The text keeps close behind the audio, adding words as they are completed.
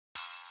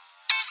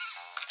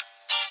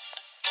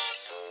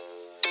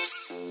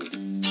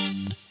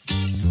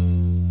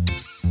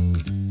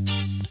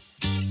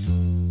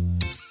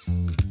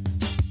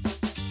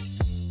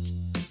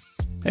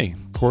Hey,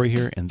 Corey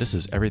here, and this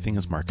is Everything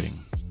is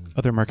Marketing.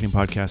 Other marketing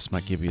podcasts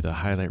might give you the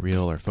highlight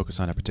reel or focus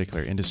on a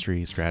particular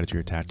industry, strategy,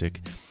 or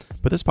tactic,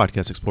 but this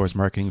podcast explores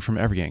marketing from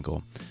every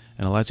angle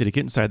and allows you to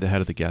get inside the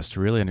head of the guest to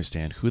really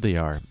understand who they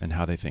are and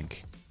how they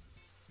think.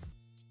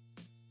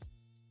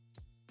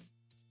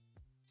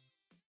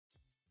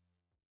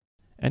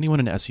 Anyone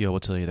in SEO will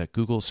tell you that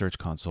Google Search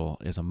Console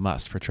is a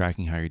must for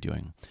tracking how you're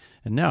doing.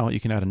 And now you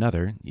can add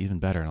another, even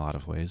better in a lot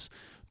of ways,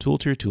 tool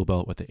to your tool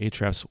belt with the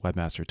Ahrefs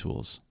Webmaster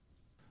Tools.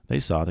 They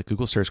saw that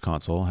Google Search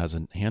Console has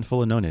a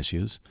handful of known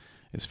issues,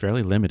 is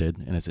fairly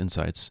limited in its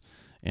insights,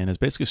 and has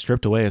basically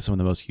stripped away some of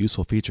the most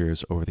useful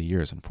features over the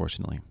years,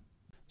 unfortunately.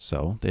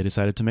 So they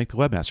decided to make the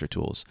Webmaster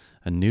Tools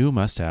a new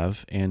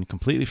must-have and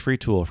completely free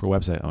tool for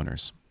website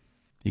owners.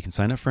 You can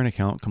sign up for an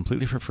account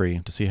completely for free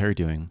to see how you're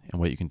doing and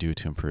what you can do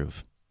to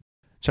improve.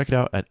 Check it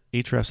out at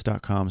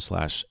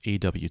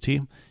ahrefs.com/AWT.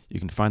 You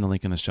can find the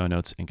link in the show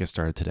notes and get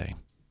started today.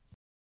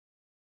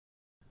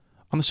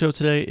 On the show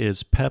today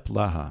is Pep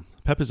Laha.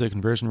 Pep is a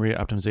conversion rate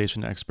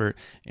optimization expert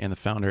and the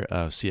founder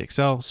of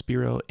CXL,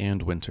 Spiro,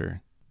 and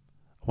Winter.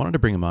 I wanted to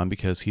bring him on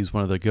because he's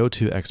one of the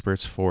go-to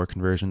experts for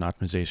conversion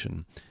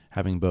optimization,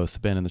 having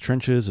both been in the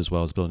trenches as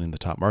well as building the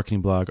top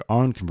marketing blog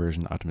on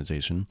conversion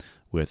optimization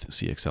with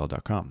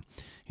CXL.com.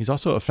 He's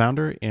also a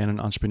founder and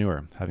an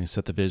entrepreneur, having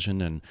set the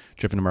vision and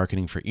driven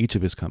marketing for each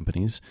of his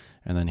companies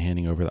and then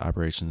handing over the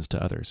operations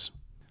to others.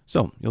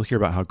 So you'll hear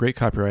about how great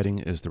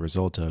copywriting is the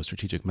result of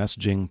strategic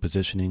messaging,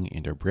 positioning,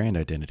 and our brand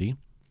identity,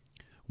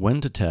 when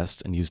to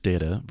test and use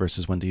data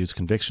versus when to use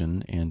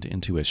conviction and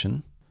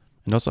intuition,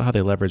 and also how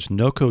they leverage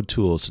no-code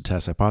tools to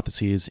test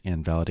hypotheses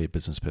and validate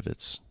business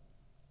pivots.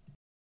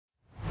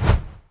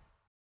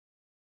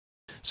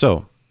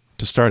 So,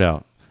 to start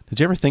out, did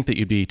you ever think that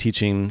you'd be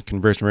teaching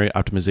conversion rate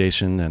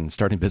optimization and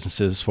starting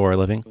businesses for a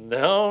living?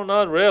 No,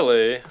 not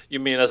really. You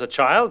mean as a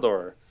child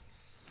or?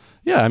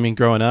 Yeah, I mean,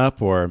 growing up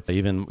or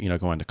even,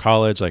 going to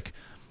college, like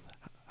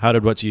how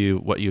did what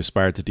you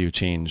aspired to do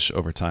change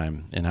over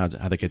time and how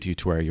they get you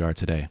to where you are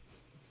today?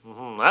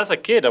 As a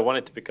kid, I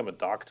wanted to become a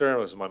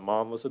doctor. My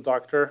mom was a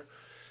doctor.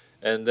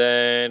 And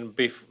then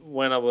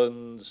when I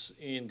was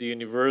in the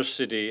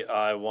university,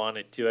 I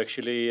wanted to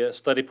actually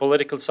study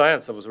political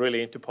science. I was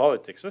really into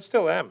politics. I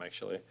still am,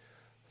 actually.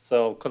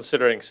 So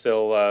considering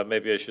still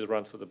maybe I should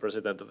run for the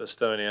president of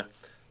Estonia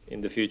in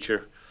the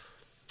future.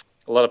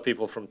 A lot of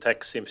people from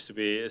tech seem to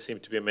be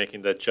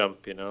making that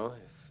jump,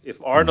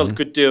 If Arnold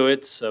could do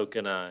it, so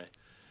can I.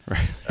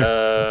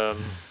 Right.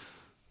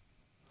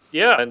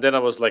 Yeah, and then I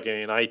was like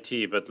in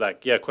IT, but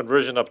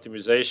conversion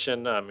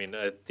optimization. I mean,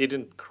 it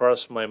didn't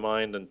cross my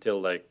mind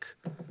until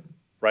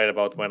right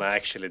about when I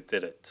actually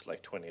did it,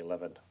 like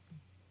 2011.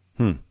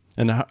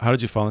 And how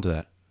did you fall into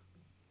that?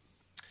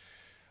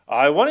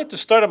 I wanted to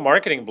start a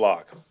marketing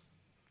blog.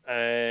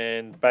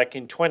 And back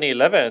in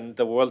 2011,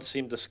 the world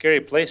seemed a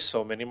scary place.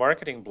 So many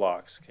marketing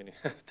blogs.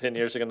 10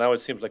 years ago, now it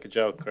seems like a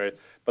joke, right?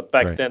 But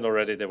back then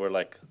already there were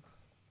like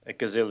a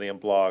gazillion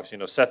blogs.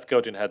 Seth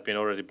Godin had been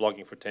already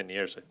blogging for 10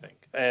 years, I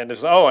think. And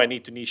it's I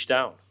need to niche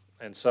down.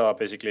 And so I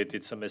basically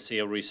did some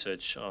SEO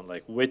research on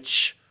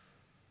which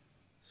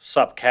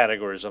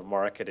subcategories of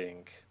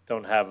marketing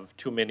don't have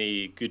too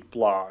many good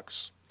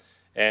blogs.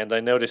 And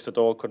I noticed that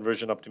all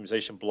conversion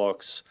optimization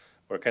blogs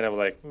were kind of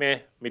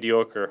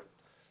mediocre.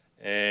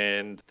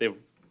 And they,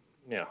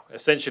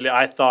 essentially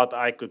I thought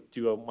I could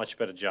do a much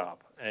better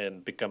job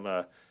and become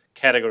a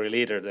category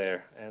leader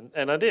there.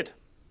 And I did.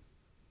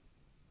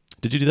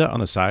 Did you do that on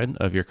the side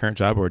of your current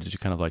job, or did you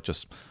kind of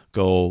just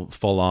go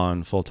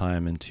full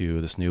time into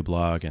this new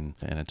blog and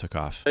it took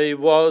off?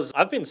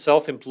 I've been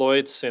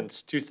self-employed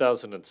since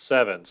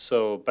 2007.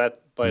 So by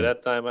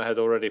that time I had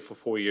already for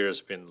 4 years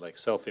been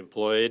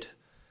self-employed.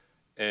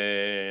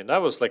 And I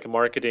was a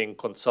marketing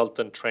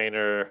consultant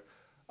trainer.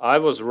 I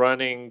was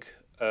running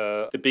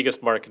the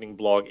biggest marketing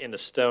blog in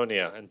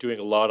Estonia and doing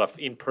a lot of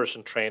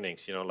in-person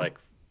trainings,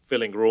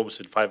 filling rooms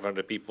with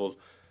 500 people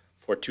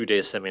for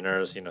 2-day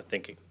seminars,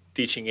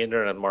 teaching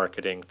internet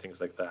marketing,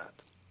 things like that.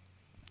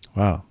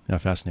 Wow. Yeah,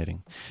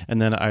 fascinating. And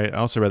then I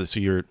also read that, so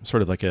you're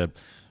sort of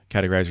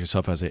categorize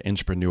yourself as an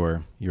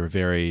entrepreneur. You're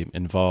very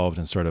involved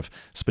in sort of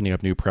spinning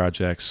up new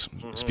projects,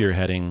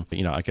 spearheading,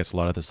 I guess a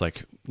lot of this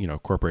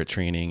corporate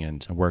training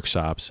and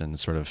workshops and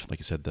sort of, like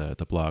you said,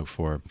 the blog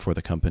for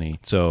the company.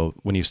 So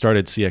when you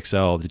started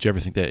CXL, did you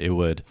ever think that it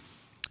would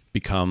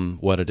become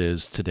what it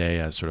is today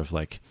as sort of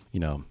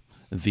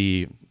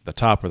the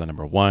top or the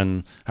number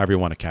one, however you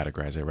want to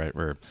categorize it, right?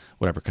 Or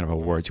whatever kind of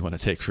award you want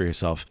to take for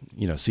yourself,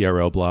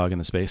 CRO blog in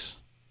the space?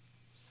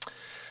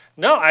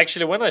 No,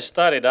 actually, when I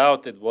started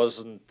out,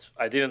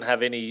 I didn't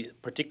have any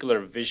particular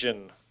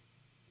vision.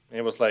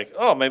 It was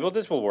maybe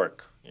this will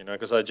work,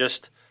 because I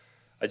just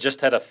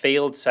had a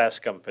failed SaaS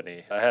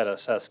company. I had a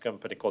SaaS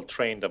company called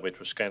TrainDom, which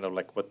was kind of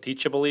like what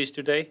Teachable is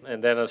today.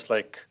 And then it's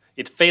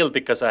it failed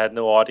because I had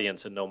no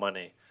audience and no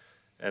money.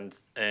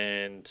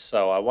 And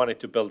so I wanted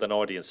to build an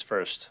audience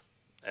first.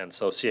 And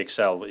so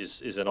CXL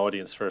is an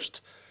audience first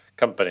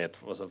company.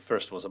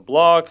 First was a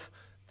blog,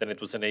 then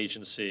it was an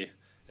agency,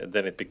 and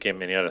then it became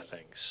many other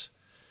things.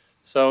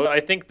 So I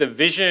think the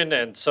vision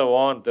and so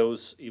on,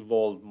 those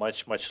evolved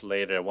much, much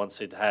later once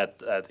it had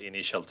that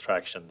initial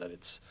traction that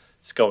it's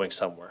going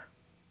somewhere.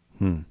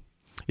 Hmm.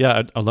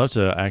 Yeah, I'd love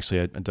to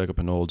actually. I dug up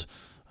an old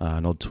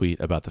tweet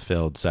about the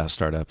failed SaaS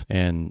startup,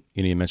 and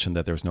you mentioned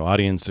that there was no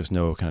audience, there's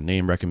no kind of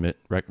name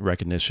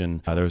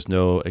recognition, there was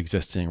no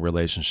existing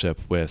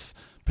relationship with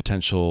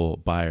potential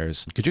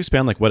buyers. Could you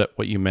expand like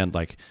what you meant?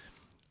 Like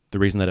the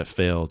reason that it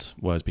failed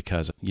was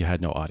because you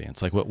had no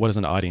audience. Like what does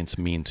an audience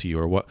mean to you,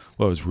 or what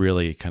was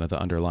really kind of the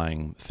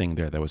underlying thing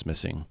there that was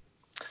missing?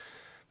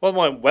 Well,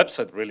 my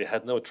website really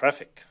had no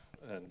traffic,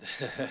 and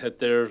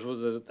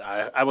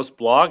I was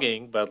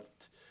blogging, but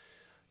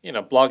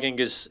blogging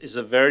is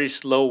a very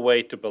slow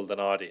way to build an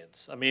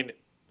audience. I mean,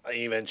 I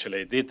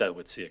eventually did that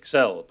with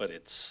CXL, but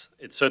it's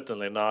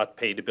certainly not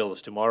pay the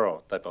bills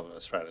tomorrow type of a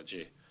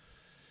strategy.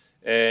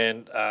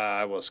 And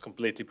I was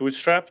completely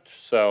bootstrapped,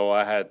 so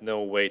I had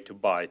no way to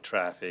buy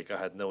traffic. I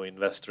had no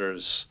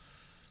investors.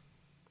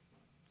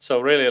 So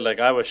really, like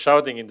I was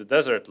shouting in the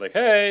desert, like,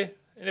 "Hey,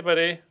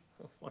 anybody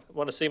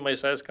want to see my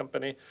SaaS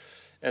company?"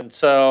 And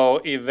so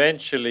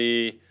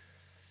eventually,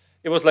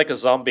 it was like a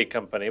zombie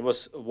company. It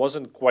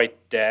wasn't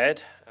quite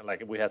dead, and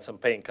like we had some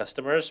paying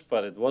customers,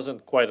 but it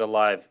wasn't quite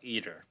alive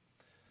either.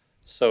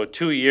 So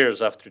 2 years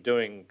after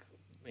doing,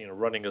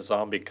 running a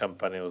zombie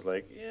company, I was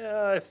like,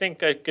 yeah, I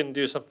think I can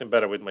do something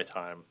better with my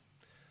time.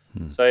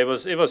 Hmm. So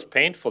it was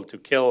painful to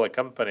kill a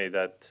company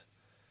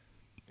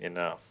you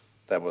know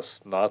that was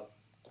not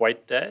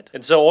quite dead.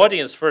 And so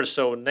audience first.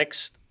 So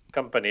next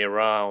company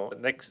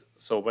around next.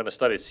 So when I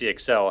started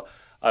CXL,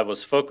 I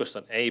was focused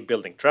on A,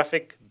 building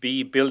traffic,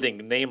 B, building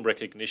name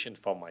recognition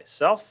for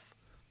myself,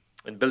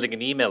 and building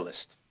an email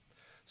list.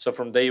 So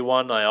from day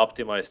one, I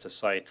optimized the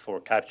site for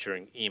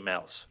capturing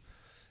emails.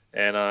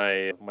 And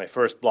my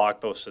first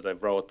blog posts that I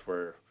wrote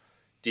were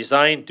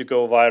designed to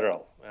go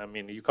viral. I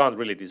mean, you can't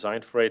really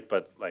design for it,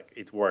 but like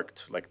it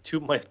worked. Like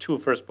my two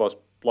first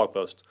blog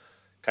posts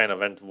kind of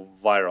went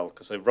viral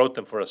because I wrote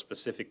them for a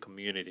specific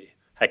community,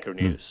 Hacker Hmm.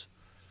 News.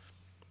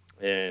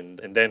 And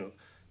then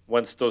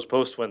once those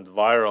posts went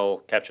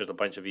viral, captured a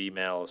bunch of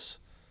emails.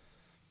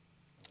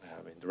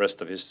 I mean, the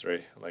rest of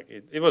history. Like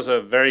it was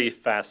a very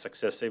fast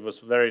success. It was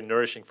very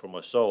nourishing for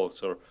my soul.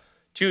 So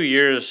 2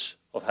 years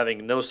of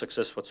having no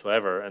success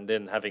whatsoever, and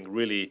then having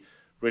really,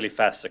 really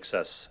fast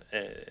success,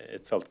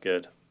 it felt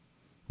good.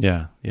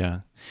 Yeah, yeah.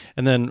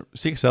 And then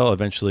CXL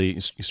eventually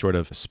you sort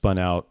of spun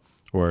out,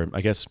 or I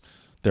guess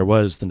there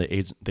was the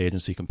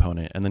agency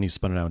component, and then you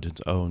spun it out into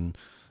its own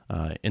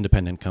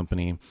independent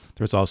company.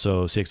 There's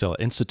also CXL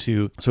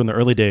Institute. So in the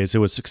early days, it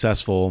was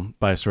successful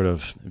by sort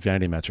of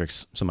vanity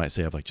metrics, some might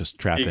say, of like just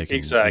traffic and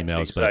Exactly,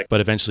 emails, but exactly.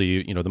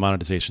 eventually, the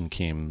monetization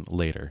came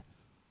later.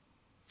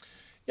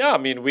 Yeah, I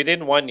mean,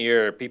 within 1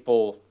 year,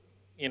 people,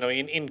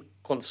 in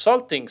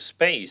consulting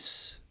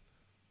space,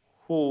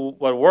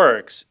 what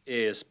works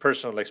is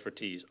personal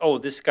expertise. Oh,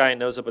 this guy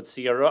knows about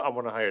CRO. I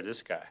want to hire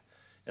this guy,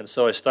 and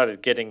so I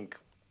started getting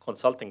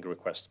consulting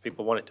requests.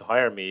 People wanted to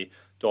hire me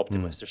to Mm.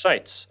 optimize their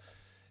sites,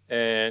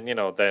 and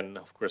then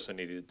of course I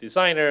needed a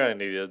designer, I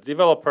needed a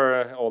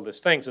developer, all these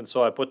things, and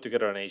so I put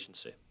together an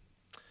agency,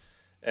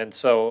 and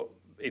so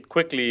it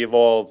quickly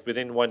evolved.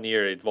 Within 1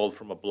 year, it evolved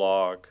from a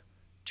blog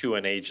to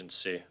an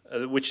agency,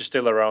 which is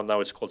still around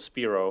now. It's called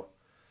Spiro,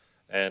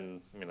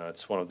 and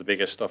it's one of the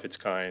biggest of its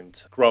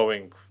kind,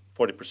 growing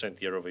 40%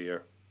 year over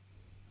year.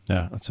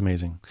 Yeah, that's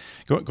amazing.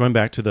 Going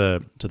back to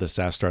the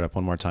SaaS startup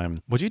one more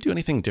time, would you do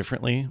anything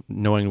differently,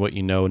 knowing what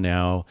you know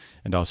now,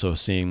 and also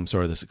seeing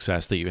sort of the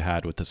success that you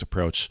had with this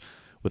approach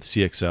with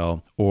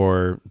CXL,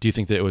 or do you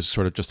think that it was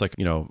sort of just like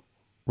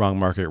wrong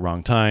market,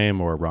 wrong time,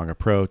 or wrong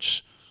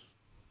approach?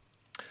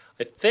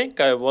 I think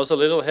I was a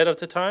little ahead of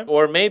the time,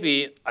 or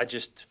maybe I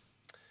just,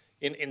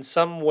 in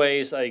some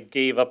ways, I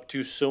gave up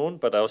too soon.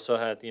 But I also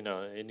had,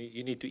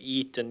 you need to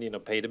eat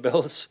and pay the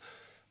bills. Yeah.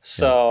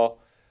 So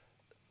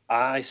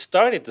I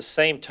started the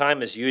same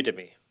time as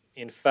Udemy.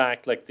 In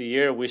fact, like the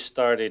year we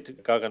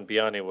started, Gagan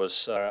Biani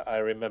was. I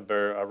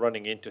remember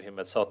running into him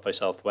at South by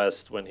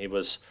Southwest when he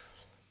was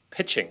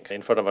pitching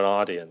in front of an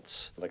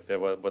audience, like there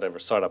was whatever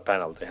startup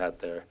panel they had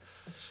there.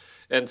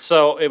 And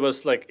so it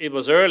was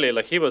early,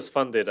 like he was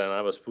funded and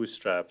I was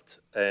bootstrapped.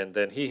 And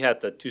then he had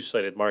the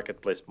two-sided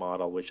marketplace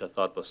model, which I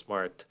thought was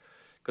smart.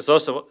 Because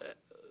also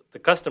the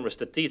customers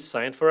that did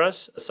sign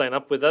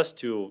up with us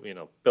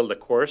to, build a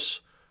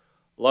course.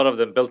 A lot of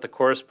them built a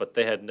course, but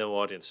they had no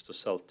audience to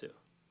sell to.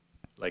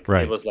 Like it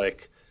Right. was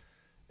like,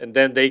 and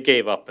then they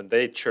gave up and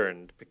they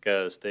churned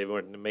because they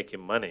weren't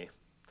making money.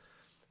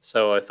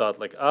 So I thought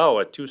like, oh,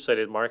 a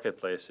two-sided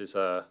marketplace is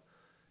a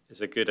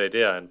good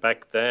idea. And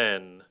back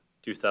then,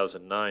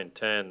 2009,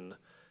 10,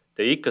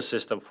 the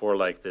ecosystem for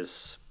like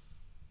this,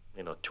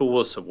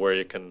 tools of where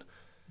you can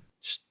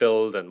just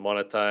build and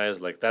monetize,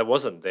 like that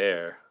wasn't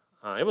there.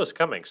 It was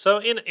coming. So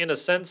in a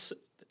sense,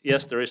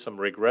 yes, there is some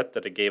regret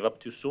that I gave up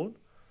too soon.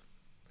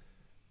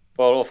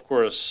 But of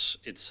course,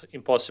 it's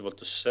impossible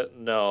to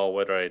know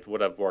whether it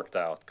would have worked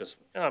out because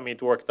I mean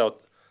it worked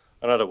out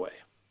another way.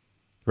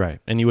 Right.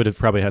 And you would have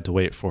probably had to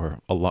wait for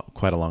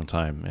quite a long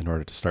time in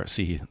order to start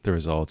see the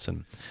results.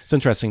 And it's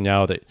interesting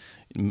now that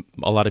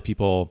a lot of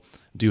people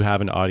do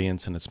have an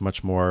audience and it's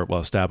much more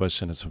well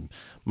established and it's a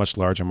much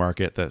larger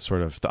market, that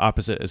sort of the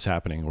opposite is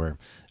happening, where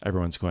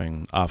everyone's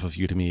going off of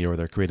Udemy or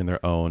they're creating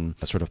their own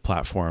sort of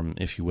platform,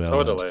 if you will.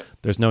 Totally. And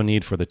there's no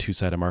need for the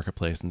two-sided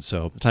marketplace. And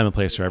so time and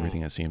place for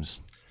everything, it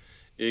seems.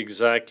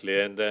 Exactly.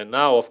 And then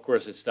now, of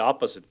course, it's the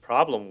opposite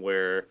problem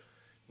where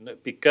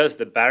because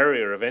the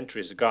barrier of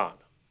entry is gone,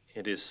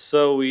 it is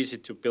so easy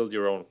to build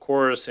your own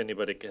course.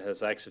 Anybody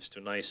has access to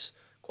nice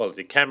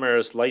quality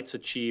cameras, lights are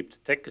cheap, the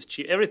tech is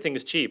cheap, everything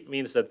is cheap. It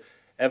means that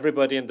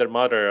everybody and their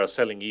mother are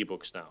selling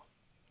ebooks now,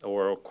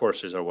 or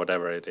courses, or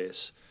whatever it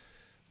is.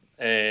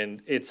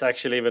 And it's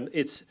actually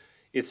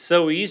it's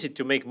so easy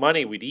to make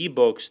money with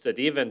ebooks that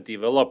even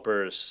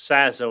developers,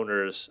 SaaS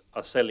owners,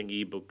 are selling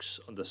ebooks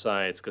on the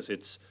sides, because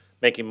it's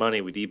making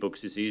money with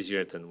ebooks is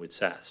easier than with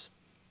SaaS.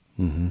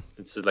 Mm-hmm.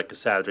 It's like a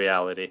sad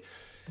reality.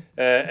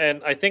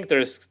 And I think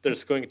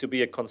there's going to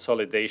be a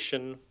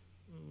consolidation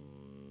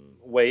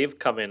wave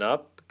coming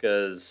up,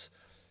 because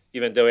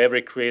even though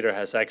every creator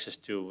has access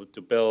to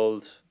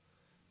build,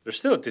 there's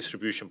still a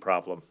distribution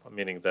problem,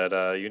 meaning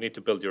that you need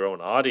to build your own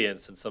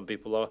audience, and some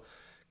people are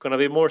going to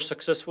be more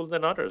successful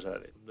than others at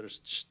it. There's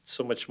just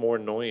so much more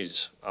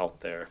noise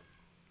out there.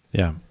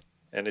 Yeah.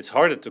 And it's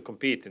harder to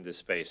compete in this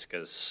space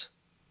because,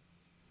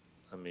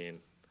 I mean,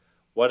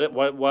 what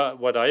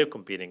are you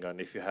competing on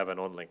if you have an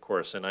online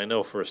course? And I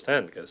know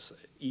firsthand because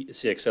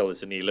CXL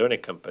is an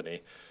e-learning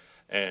company,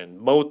 and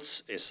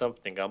moats is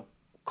something I'm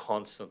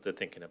constantly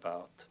thinking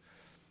about.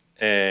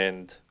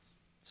 And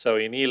so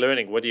in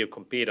e-learning, what do you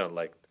compete on?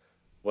 Like,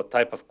 what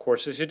type of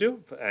courses you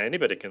do?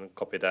 Anybody can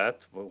copy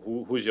that.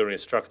 Who's your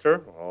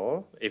instructor?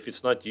 Oh, if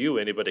it's not you,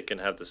 anybody can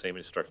have the same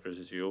instructors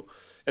as you,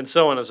 and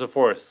so on and so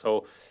forth.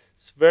 So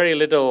it's very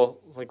little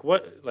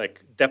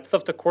like depth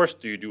of the course.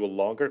 Do you do a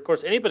longer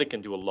course? Anybody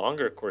can do a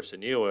longer course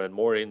than you and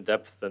more in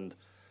depth. And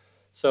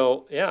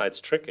so yeah,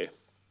 it's tricky.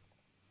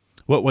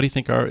 What do you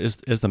think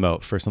is the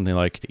moat for something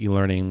like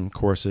e-learning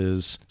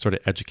courses, sort of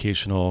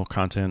educational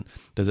content?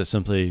 Does it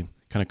simply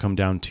kind of come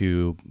down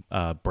to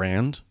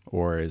brand,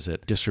 or is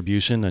it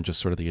distribution and just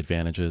sort of the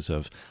advantages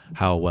of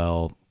how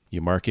well you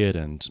market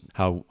and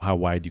how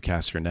wide you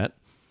cast your net?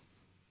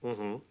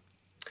 Mm-hmm.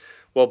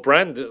 Well,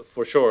 brand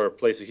for sure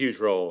plays a huge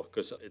role,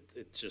 because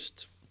it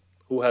just,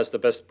 who has the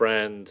best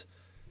brand,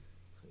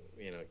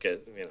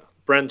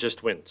 brand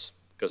just wins,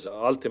 because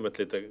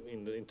ultimately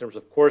in terms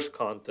of course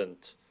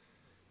content,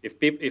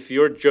 if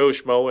you're Joe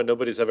Schmo and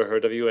nobody's ever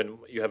heard of you and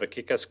you have a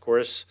kick-ass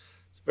course,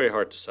 it's very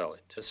hard to sell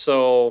it.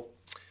 So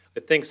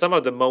I think some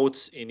of the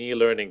moats in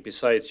e-learning,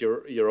 besides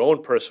your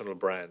own personal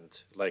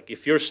brand, like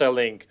if you're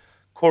selling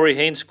Corey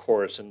Haines'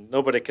 course and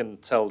nobody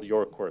can sell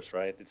your course,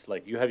 right? It's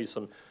like you have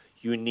some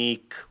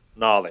unique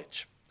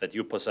knowledge that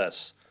you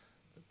possess.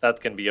 That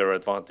can be your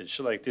advantage.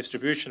 Like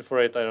distribution for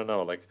it, I don't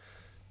know,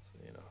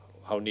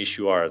 how niche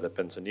you are,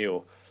 depends on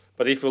you.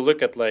 But if you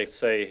look at, like,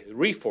 say,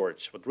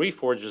 Reforge, what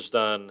Reforge has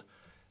done,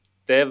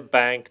 they've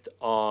banked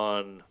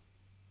on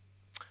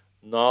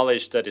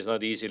knowledge that is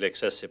not easily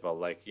accessible,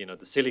 like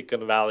the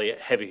Silicon Valley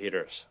heavy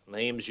hitters,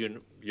 names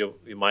you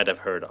might have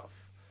heard of,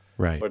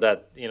 right? Or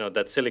that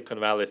that Silicon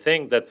Valley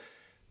thing that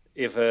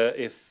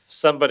if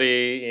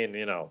somebody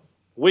in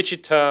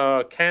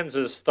Wichita,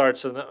 Kansas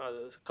starts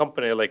a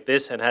company like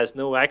this and has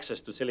no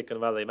access to Silicon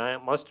Valley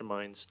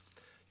masterminds,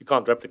 you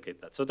can't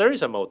replicate that. So there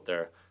is a moat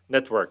there,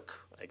 network,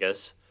 I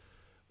guess,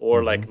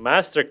 or like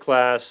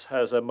Masterclass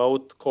has a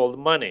moat called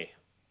money,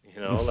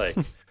 like.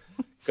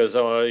 Because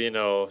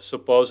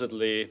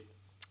supposedly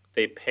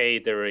they pay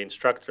their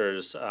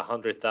instructors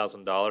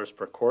 $100,000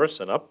 per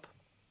course and up.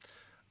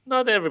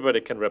 Not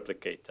everybody can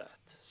replicate that.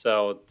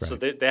 So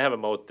they have a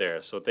moat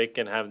there. So they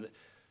can have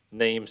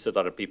names that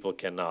other people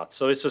cannot.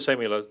 So it's a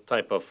similar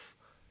type of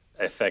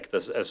effect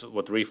as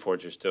what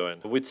Reforge is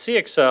doing. With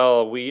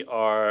CXL, we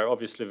are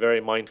obviously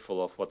very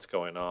mindful of what's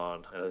going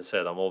on. As I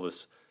said,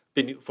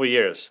 for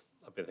years,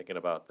 I've been thinking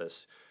about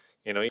this.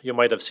 You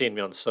might have seen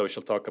me on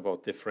social talk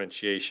about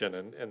differentiation,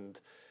 and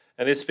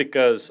it's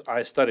because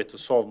I started to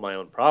solve my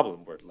own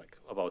problem. Where, like,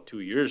 about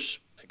 2 years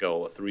ago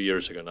or 3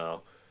 years ago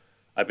now,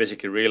 I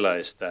basically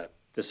realized that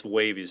this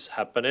wave is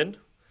happening.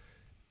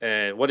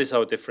 And what is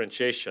our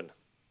differentiation?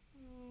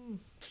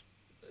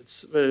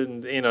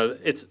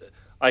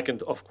 I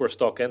can of course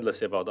talk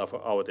endlessly about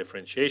our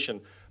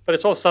differentiation, but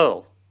it's all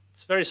subtle.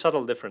 It's very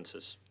subtle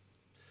differences.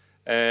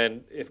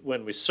 And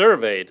when we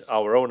surveyed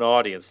our own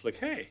audience, like,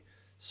 hey,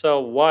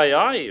 so why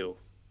are you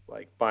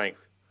like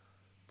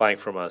buying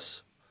from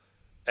us?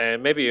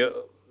 And maybe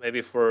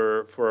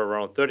for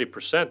around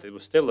 30%, it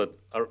was still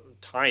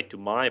tied to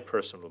my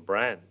personal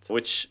brand,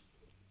 which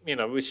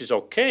is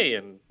okay,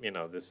 and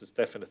this is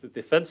definitely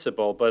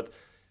defensible. But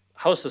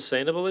how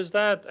sustainable is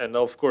that? And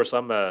of course,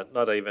 I'm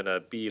not even a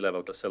B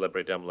level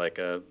celebrity. I'm like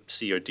a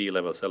C or D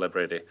level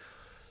celebrity.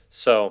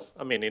 So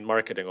I mean, in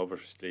marketing,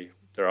 obviously,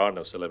 there are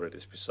no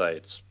celebrities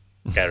besides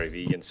Gary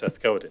Vee and Seth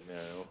Godin,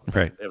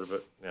 Right. and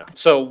everybody. Yeah.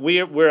 So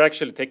we're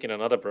actually taking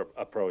another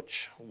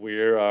approach. We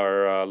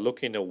are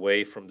looking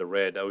away from the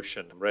red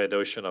ocean. Red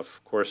ocean,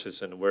 of course,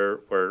 is, and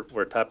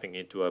we're tapping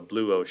into a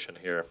blue ocean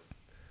here.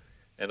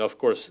 And of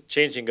course,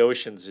 changing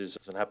oceans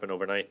doesn't happen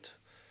overnight.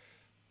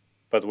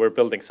 But we're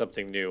building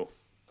something new,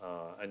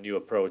 a new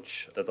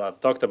approach that I've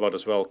talked about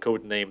as well,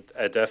 codenamed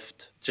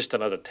Adept, just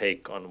another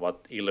take on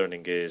what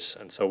e-learning is.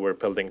 And so we're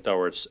building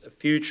towards a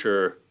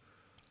future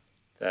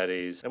that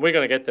is, and we're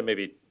going to get to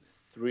maybe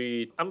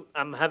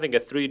I'm having a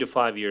 3 to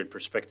 5 year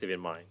perspective in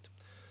mind.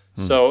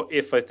 So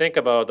if I think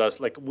about us,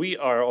 like we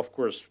are, of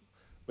course,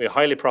 we're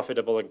highly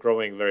profitable and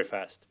growing very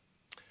fast.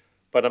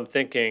 But I'm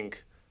thinking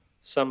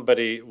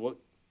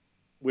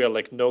we are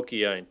like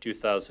Nokia in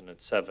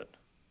 2007.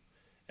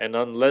 And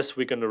unless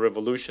we're going to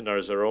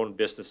revolutionize our own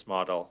business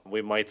model,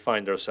 we might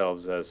find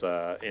ourselves as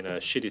in a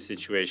shitty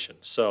situation.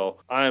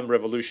 So I'm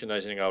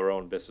revolutionizing our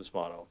own business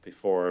model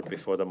before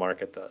the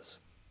market does.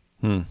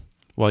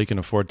 Well, you can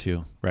afford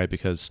to, right?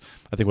 Because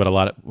I think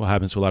what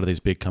happens to a lot of these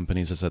big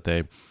companies is that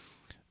they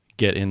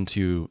get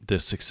into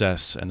this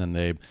success and then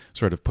they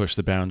sort of push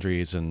the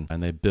boundaries and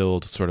they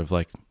build sort of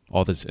like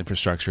all this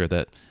infrastructure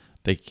that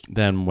they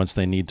then once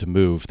they need to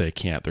move, they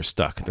can't. They're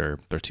stuck. They're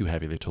too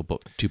heavy. They're too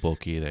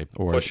bulky. They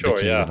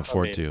can't even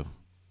afford to.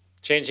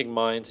 Changing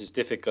minds is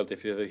difficult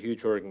if you have a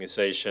huge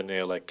organization.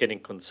 Like getting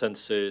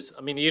consensus.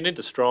 I mean, you need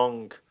a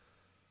strong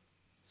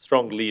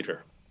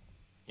leader.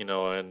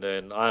 And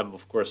then I'm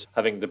of course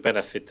having the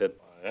benefit that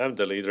I am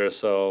the leader,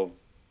 so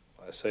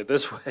I say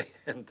this way,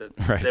 and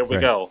there we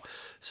go.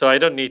 So I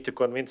don't need to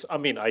convince. I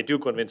mean, I do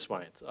convince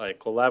minds. I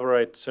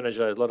collaborate,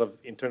 synergize, a lot of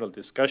internal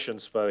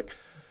discussions, but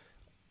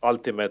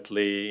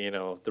ultimately,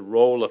 the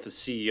role of a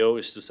CEO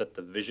is to set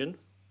the vision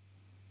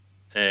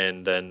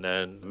and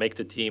then make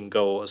the team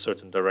go a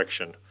certain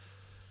direction.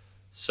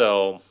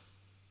 So,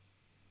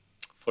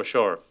 for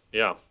sure,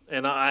 yeah.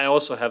 And I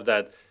also have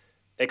that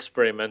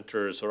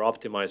experimenters or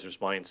optimizers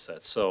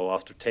mindset. So,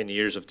 after 10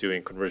 years of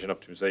doing conversion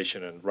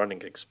optimization and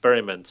running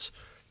experiments,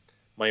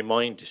 my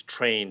mind is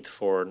trained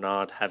for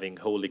not having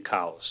holy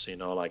cows.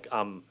 Like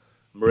I'm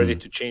ready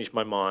to change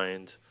my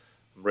mind.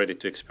 I'm ready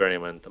to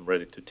experiment. I'm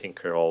ready to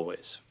tinker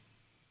always.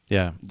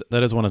 Yeah,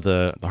 that is one of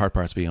the hard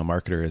parts of being a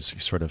marketer is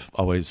you're sort of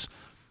always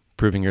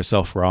proving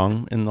yourself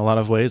wrong in a lot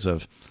of ways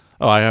of,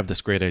 oh, I have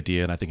this great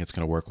idea and I think it's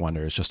going to work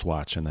wonders, just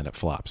watch, and then it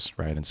flops,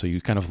 right? And so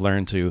you kind of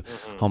learn to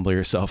humble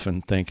yourself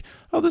and think,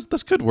 oh,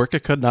 this could work,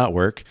 it could not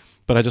work,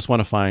 but I just want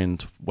to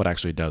find what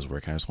actually does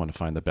work. I just want to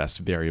find the best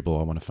variable.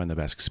 I want to find the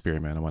best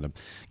experiment. I want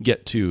to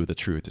get to the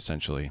truth,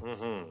 essentially.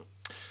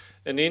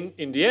 And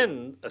in the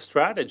end, a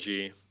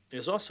strategy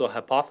is also a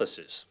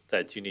hypothesis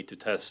that you need to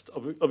test.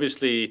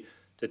 Obviously,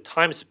 the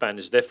time span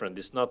is different.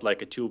 It's not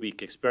like a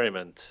 2-week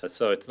experiment.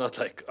 So it's not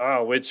like,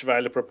 which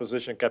value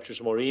proposition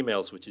captures more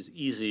emails, which is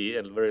easy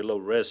and very low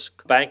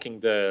risk. Banking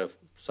the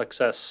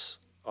success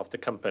of the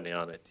company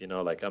on it,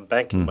 like I'm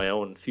banking my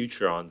own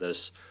future on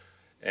this.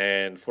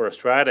 And for a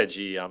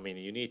strategy, I mean,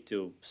 you need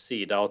to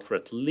see it out for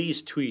at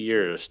least 2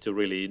 years to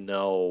really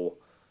know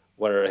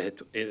whether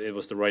it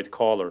was the right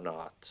call or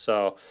not.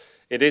 So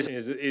it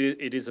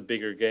is a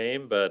bigger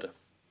game, but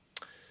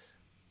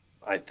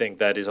I think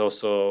that is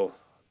also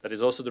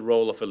the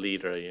role of a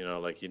leader.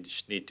 Like you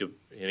just need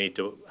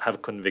to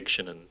have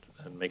conviction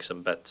and make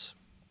some bets.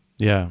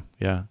 Yeah.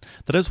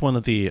 That is one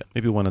of the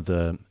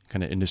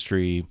kind of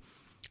industry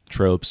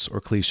tropes or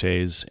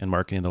cliches in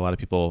marketing that a lot of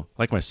people,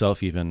 like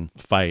myself, even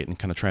fight and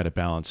kind of try to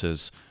balance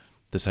is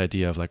this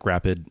idea of like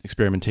rapid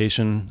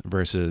experimentation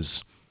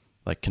versus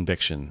like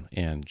conviction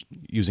and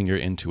using your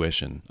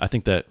intuition. I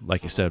think that,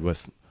 like you said,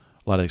 with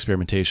a lot of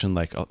experimentation,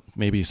 like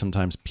maybe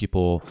sometimes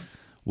people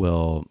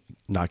will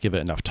not give it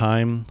enough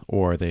time,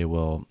 or they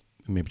will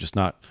maybe just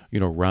not,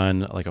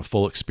 run like a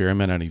full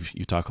experiment. And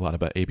you talk a lot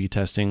about A/B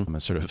testing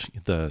and sort of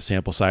the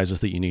sample sizes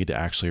that you need to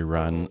actually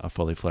run a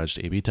fully fledged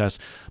A/B test,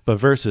 but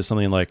versus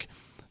something like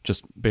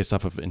just based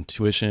off of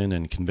intuition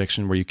and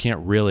conviction where you can't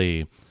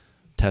really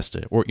test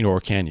it, or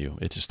can you?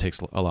 It just takes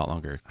a lot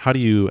longer. How do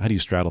you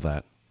straddle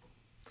that?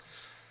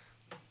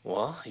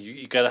 Well,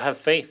 you got to have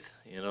faith.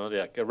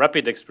 Like a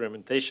rapid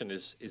experimentation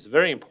is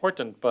very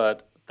important,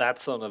 but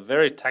that's on a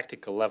very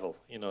tactical level.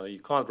 You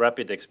can't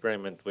rapid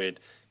experiment with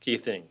key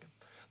thing.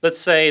 Let's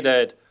say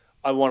that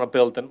I want to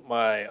build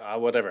my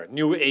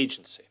new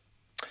agency.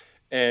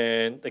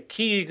 And the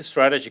key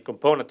strategy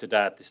component to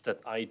that is that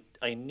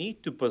I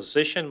need to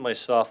position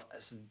myself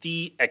as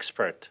the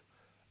expert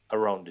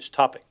around this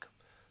topic.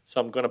 So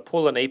I'm going to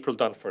pull an April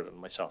Dunford on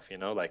myself,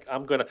 like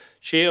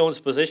she owns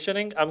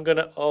positioning, I'm going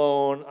to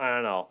own, I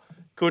don't know,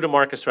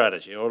 go-to-market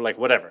strategy or like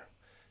whatever.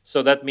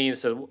 So that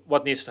means that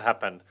what needs to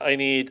happen? I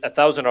need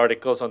 1,000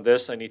 articles on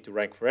this. I need to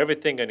rank for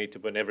everything. I need to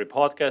be in every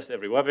podcast,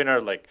 every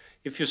webinar. Like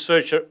if you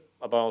search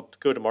about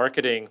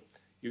go-to-marketing,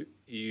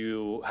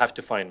 you have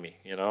to find me,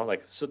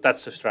 so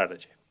that's the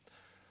strategy.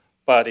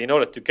 But in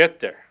order to get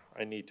there,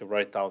 I need to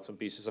write down some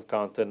pieces of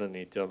content. I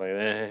need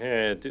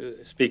to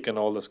speak on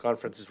all those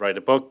conferences, write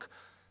a book.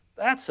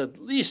 That's at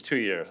least 2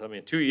 years. I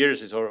mean, 2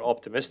 years is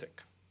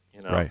optimistic,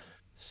 Right.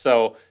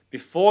 So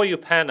before you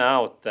pan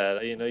out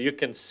that, you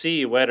can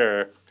see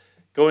whether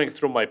going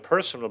through my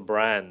personal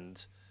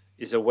brand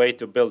is a way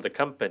to build a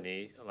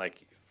company.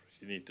 Like,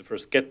 you need to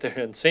first get there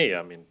and see.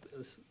 I mean,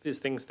 these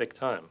things take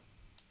time.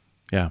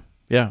 Yeah.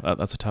 Yeah,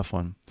 that's a tough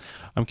one.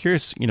 I'm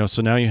curious,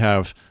 so now you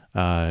have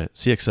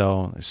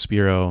CXL,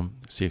 Spiro,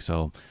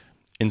 CXL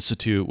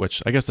Institute,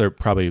 which I guess they're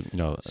probably,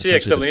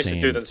 CXL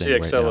Institute and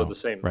CXL right now, are the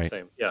same. right?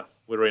 Same. Yeah,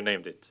 we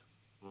renamed it.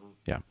 Mm-hmm.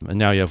 Yeah, and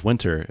now you have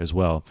Winter as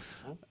well.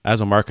 Mm-hmm. As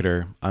a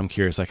marketer, I'm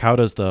curious, like, how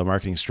does the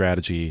marketing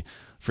strategy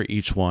for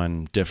each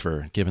one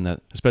differ, given that,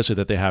 especially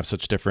that they have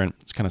such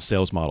different kind of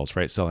sales models,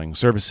 right? Selling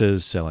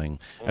services, selling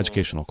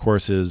educational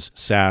courses,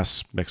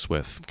 SaaS mixed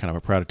with kind of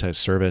a productized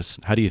service.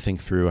 How do you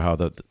think through how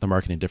the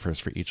marketing differs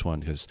for each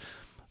one? Because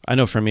I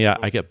know for me,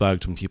 I get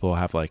bugged when people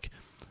have like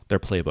their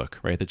playbook,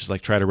 right? They just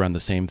like try to run the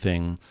same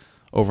thing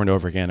over and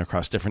over again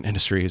across different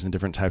industries and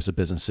different types of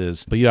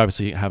businesses. But you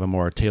obviously have a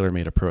more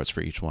tailor-made approach for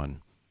each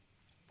one.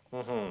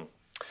 Mm-hmm.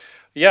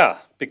 Yeah,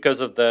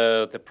 because of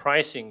the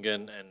pricing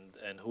and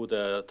who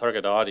the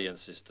target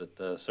audience is, that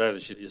the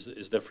strategy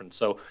is different.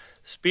 So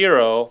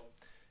Spiro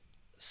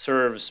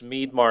serves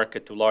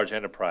mid-market to large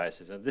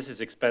enterprises, and this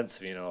is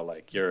expensive.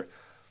 Like your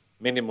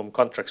minimum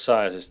contract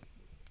size is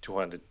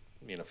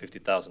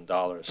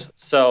 $250,000.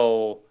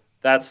 So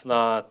that's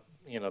not,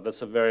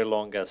 that's a very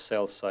long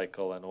sales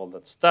cycle and all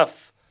that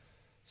stuff.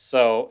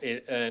 So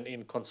and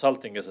in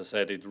consulting, as I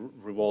said, it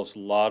revolves a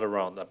lot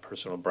around a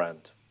personal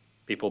brand.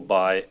 People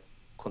buy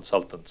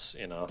consultants,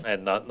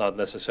 and not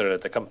necessarily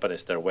the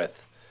companies they're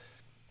with.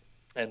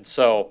 And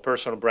so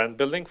personal brand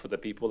building for the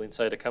people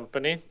inside the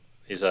company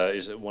is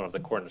one of the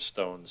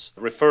cornerstones.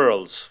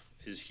 Referrals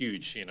is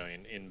huge,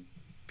 in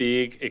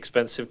big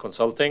expensive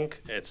consulting.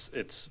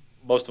 It's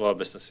most of our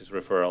business is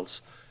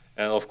referrals.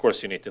 And of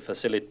course you need to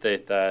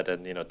facilitate that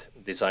and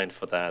design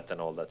for that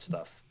and all that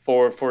stuff.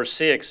 For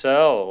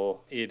CXL,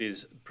 it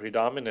is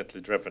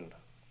predominantly driven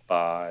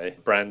by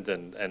brand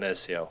and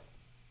SEO.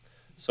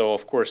 So,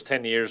 of course,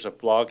 10 years of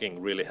blogging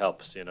really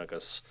helps,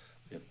 because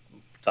we have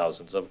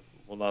thousands of,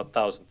 well, not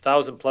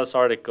 1,000 plus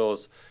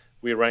articles.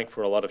 We rank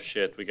for a lot of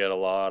shit. We get a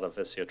lot of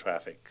SEO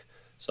traffic.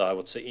 So I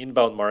would say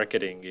inbound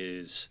marketing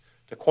is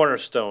the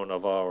cornerstone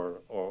of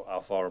our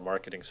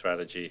marketing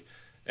strategy,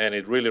 and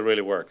it really,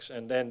 really works.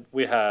 And then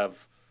we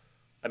have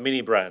a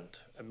mini brand.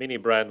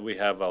 We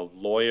have a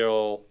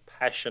loyal,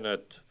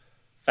 passionate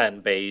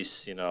fan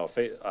base, our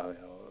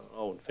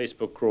own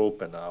Facebook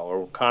group and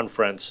our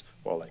conference,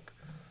 or like,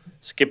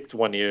 skipped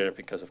 1 year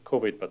because of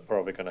COVID, but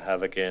probably going to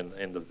have again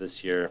end of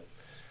this year.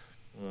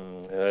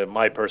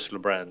 My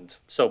personal brand.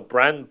 So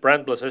brand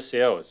plus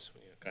SEO is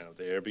kind of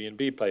the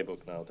Airbnb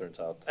playbook now, turns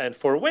out. And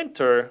for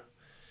Winter,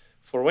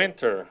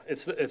 Winter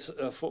is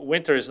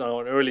now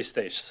an early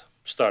stage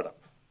startup.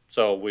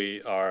 So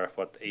we are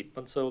 8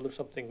 months old or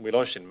something. We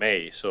launched in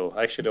May, so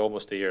actually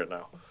almost a year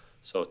now.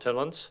 So 10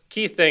 months.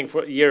 Key thing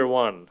for year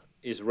one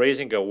is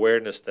raising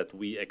awareness that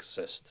we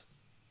exist.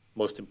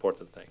 Most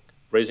important thing.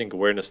 Raising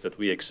awareness that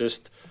we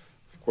exist.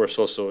 Of course,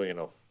 also,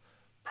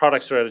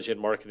 product strategy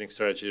and marketing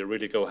strategy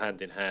really go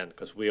hand in hand,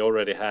 because we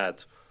already had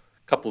a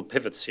couple of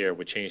pivots here.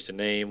 We changed the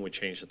name, we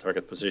changed the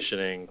target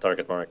positioning,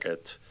 target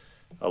market.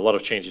 A lot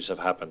of changes have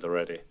happened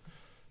already.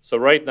 So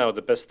right now,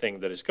 the best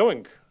thing that is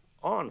going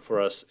on for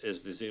us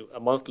is a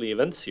monthly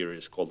event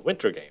series called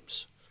Winter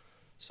Games.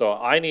 So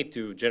I need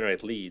to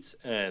generate leads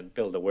and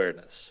build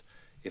awareness.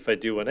 If I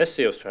do an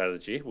SEO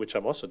strategy, which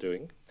I'm also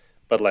doing,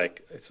 but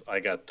I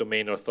got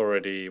domain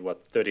authority,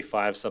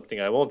 35 something,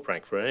 I won't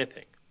rank for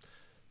anything.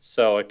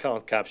 So I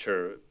can't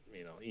capture,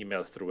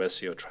 email through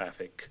SEO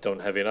traffic. Don't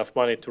have enough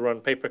money to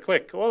run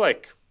pay-per-click. Or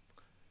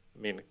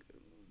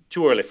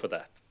too early for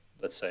that,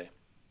 let's say.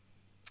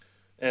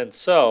 And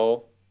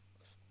so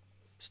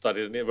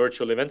started a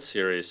virtual event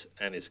series,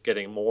 and it's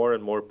getting more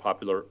and more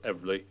popular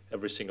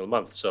every single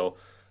month. So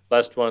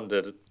last one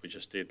that we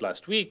just did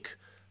last week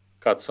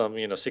got some,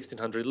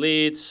 1,600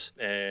 leads,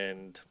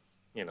 and,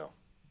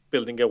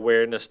 building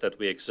awareness that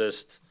we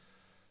exist.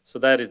 So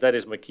that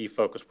is my key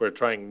focus. We're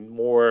trying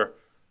more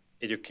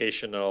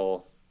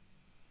educational,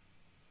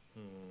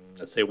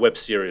 let's say, web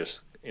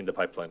series in the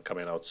pipeline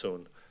coming out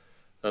soon.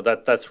 Now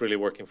that's really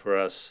working for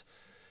us.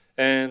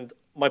 And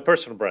my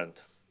personal brand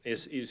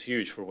is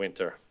huge for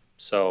Winter.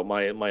 So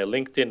my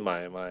LinkedIn,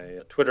 my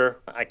Twitter,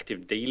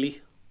 active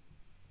daily.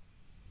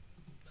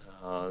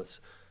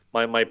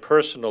 My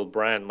personal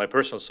brand, my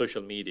personal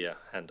social media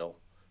handle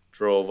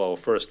drove our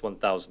first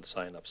 1,000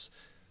 signups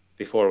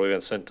before we even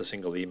sent a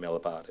single email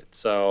about it.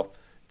 So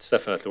it's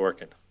definitely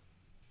working.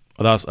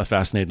 Well, that was a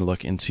fascinating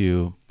look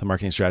into the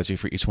marketing strategy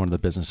for each one of the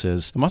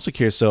businesses. I'm also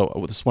curious,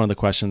 so this is one of the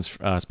questions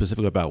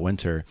specifically about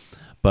Winter,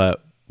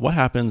 but what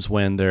happens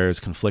when there's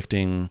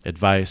conflicting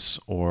advice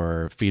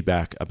or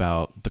feedback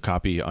about the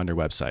copy on your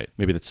website?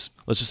 Maybe let's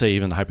just say,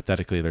 even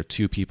hypothetically, there are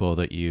two people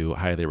that you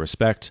highly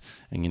respect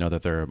and you know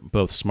that they're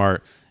both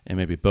smart and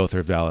maybe both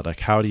are valid.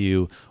 Like, how do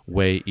you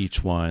weigh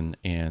each one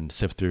and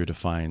sift through to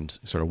find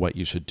sort of what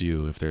you should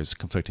do if there's a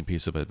conflicting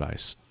piece of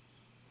advice?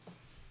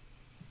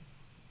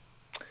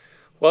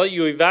 Well,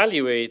 you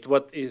evaluate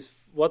what is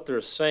what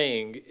they're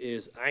saying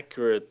is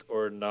accurate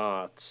or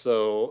not.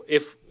 So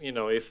if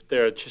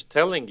they're just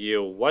telling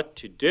you what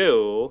to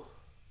do,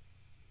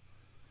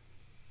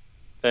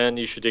 then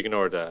you should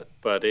ignore that.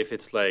 But if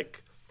it's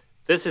like,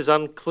 this is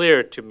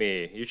unclear to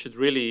me, you should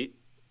really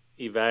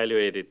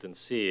evaluate it and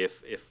see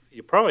if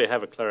you probably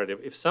have a clarity.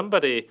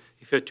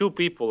 If you're two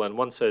people and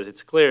one says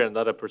it's clear and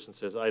the other person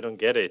says I don't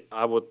get it,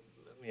 I would,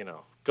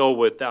 go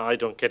with the I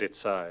don't get it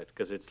side,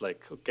 because it's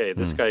like, okay,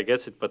 this guy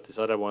gets it, but this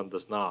other one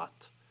does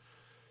not.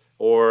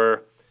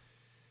 Or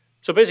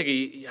so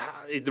basically,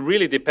 it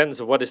really depends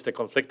on what is the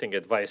conflicting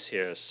advice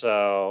here.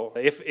 So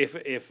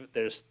if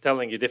there's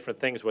telling you different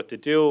things what to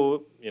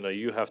do,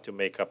 you have to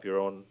make up your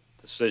own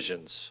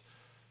decisions.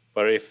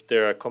 But if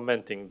they're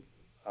commenting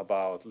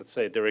about, let's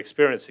say, they're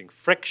experiencing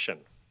friction,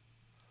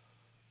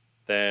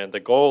 then the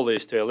goal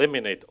is to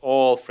eliminate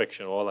all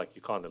friction, or like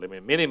you can't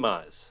eliminate,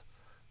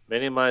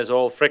 minimize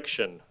all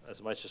friction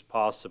as much as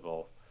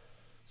possible.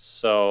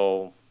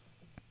 So,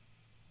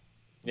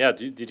 yeah,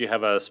 did you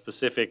have a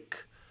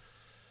specific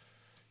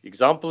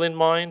example in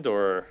mind,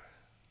 or?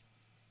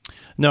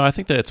 No, I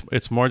think that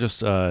it's more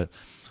just kind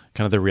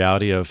of the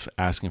reality of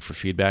asking for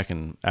feedback,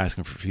 and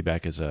asking for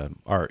feedback is a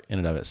art in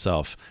and of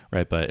itself,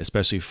 right? But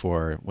especially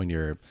for when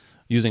you're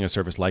using a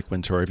service like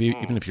Winter, or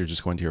even if you're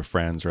just going to your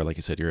friends, or like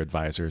you said, your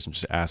advisors, and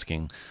just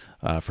asking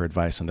for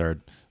advice, and there are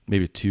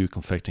maybe two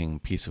conflicting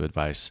pieces of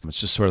advice. It's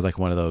just sort of like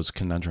one of those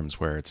conundrums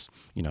where it's,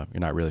 you're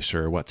not really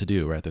sure what to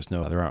do, right?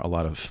 There aren't a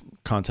lot of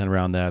content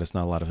around that. It's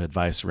not a lot of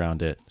advice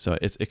around it. So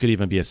it could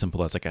even be as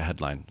simple as like a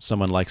headline.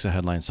 Someone likes a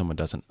headline, someone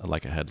doesn't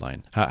like a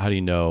headline. How do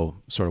you know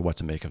sort of what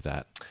to make of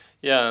that?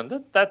 Yeah,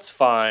 that's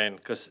fine,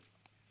 because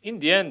in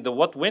the end,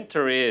 what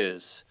Winter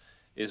is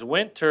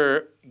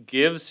Winter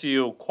gives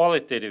you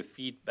qualitative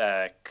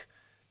feedback,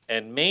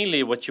 and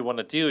mainly what you want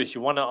to do is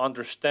you want to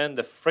understand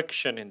the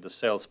friction in the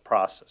sales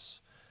process.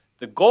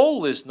 The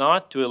goal is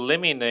not to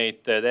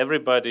eliminate that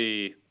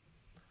everybody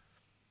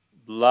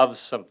loves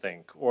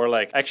something, or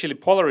like, actually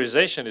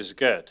polarization is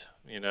good,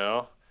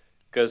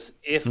 because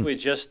if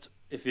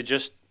you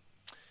just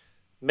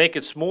make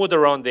it smooth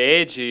around the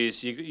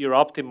edges, you're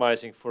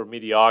optimizing for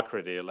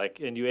mediocrity,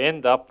 and you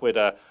end up with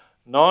a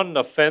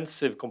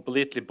non-offensive,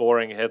 completely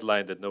boring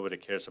headline that nobody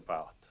cares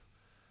about.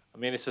 I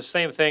mean, it's the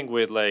same thing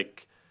with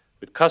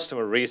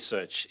customer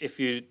research. If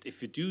you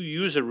do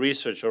user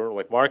research, or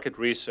like market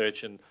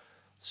research, and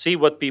see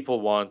what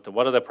people want and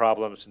what are the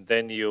problems, and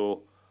then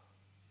you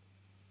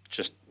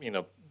just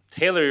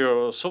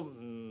tailor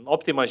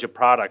optimize your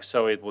product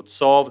so it would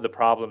solve the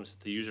problems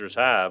that the users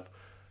have,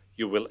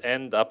 you will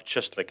end up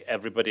just like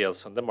everybody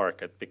else on the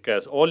market,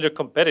 because all your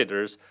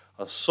competitors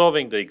are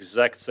solving the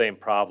exact same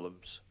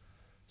problems.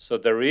 So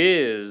there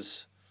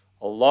is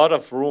a lot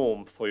of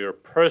room for your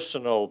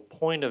personal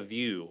point of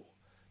view.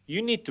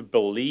 You need to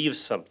believe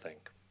something.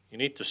 You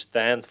need to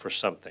stand for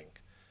something.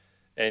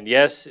 And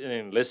yes,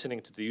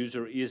 listening to the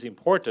user is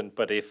important,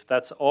 but if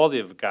that's all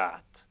you've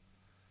got,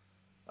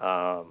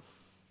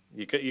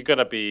 you're going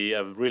to be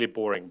a really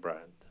boring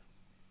brand.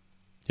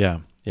 Yeah.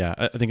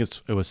 I think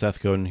it was Seth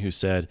Godin who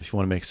said, if you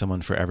want to make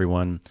someone for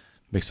everyone,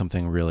 make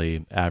something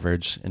really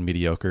average and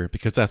mediocre,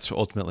 because that's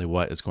ultimately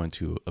what is going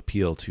to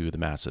appeal to the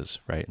masses,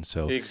 right? And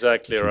so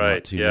exactly if you right.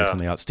 want to make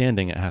something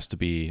outstanding, it has to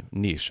be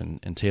niche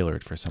and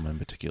tailored for someone in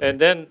particular. And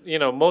then,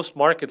 most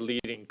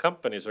market-leading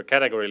companies or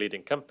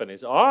category-leading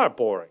companies are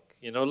boring.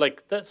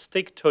 Let's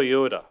take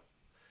Toyota.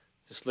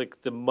 It's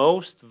like the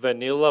most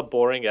vanilla,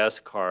 boring-ass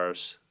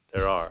cars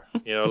there are.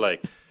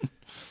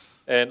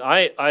 And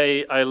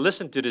I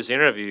listened to this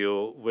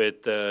interview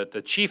with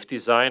the chief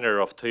designer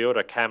of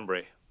Toyota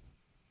Camry.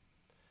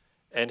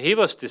 And he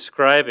was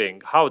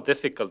describing how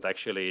difficult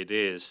actually it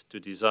is to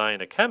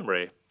design a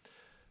Camry,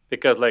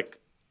 because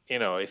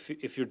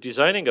if you're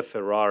designing a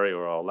Ferrari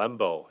or a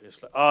Lambo, it's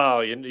like,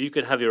 you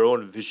can have your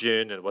own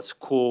vision and what's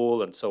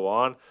cool and so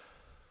on.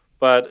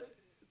 But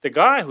the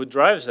guy who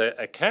drives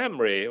a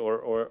Camry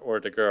or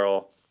the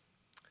girl,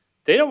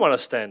 they don't want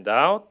to stand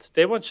out.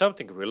 They want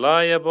something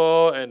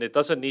reliable, and it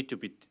doesn't need to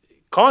be,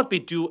 can't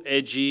be too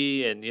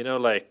edgy, and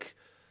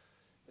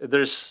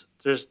there's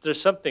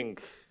something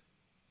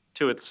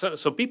to it. So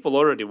some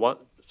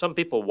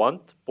people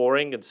want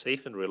boring and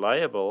safe and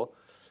reliable.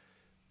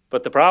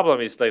 But the problem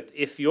is that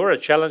if you're a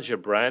challenger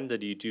brand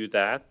and you do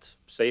that,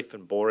 safe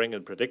and boring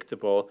and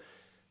predictable,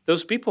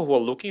 those people who are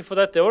looking for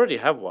that, they already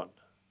have one.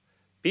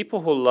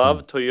 People who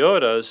love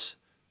Toyotas,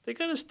 they're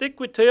going to stick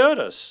with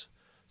Toyotas.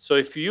 So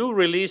if you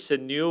release a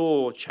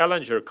new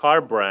challenger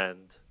car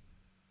brand,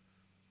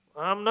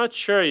 I'm not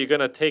sure you're going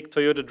to take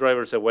Toyota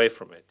drivers away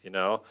from it,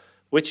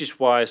 which is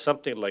why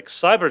something like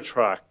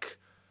Cybertruck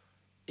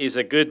is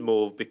a good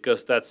move,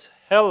 because that's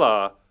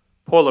hella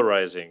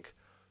polarizing.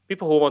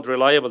 People who want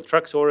reliable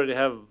trucks already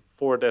have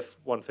Ford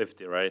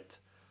F-150, right?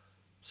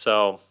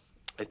 So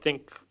I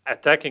think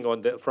attacking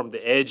from the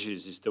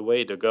edges is the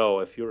way to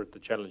go if you're the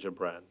challenger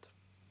brand.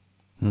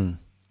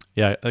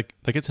 Yeah,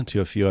 that gets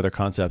into a few other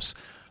concepts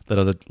that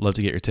I'd love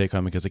to get your take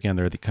on, because again,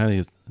 there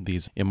are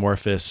these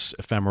amorphous,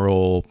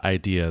 ephemeral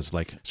ideas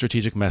like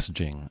strategic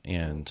messaging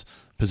and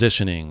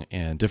positioning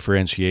and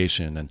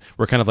differentiation. And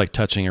we're kind of like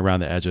touching around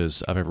the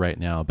edges of it right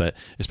now, but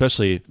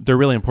especially they're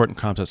really important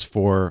concepts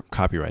for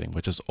copywriting,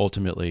 which is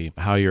ultimately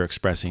how you're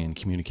expressing and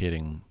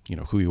communicating,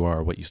 who you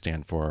are, what you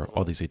stand for,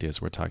 all these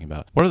ideas we're talking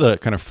about. What are the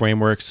kind of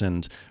frameworks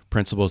and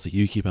principles that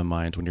you keep in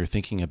mind when you're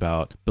thinking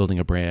about building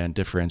a brand,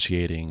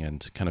 differentiating,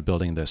 and kind of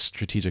building this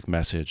strategic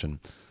message? And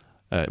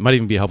it might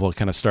even be helpful to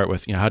kind of start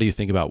with, how do you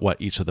think about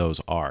what each of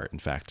those are, in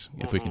fact,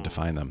 if we can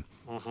define them?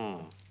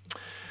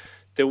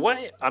 The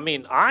way,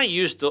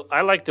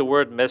 I like the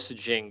word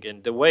messaging,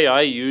 and the way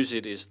I use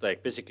it is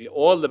like basically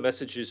all the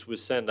messages we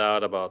send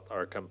out about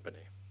our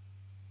company.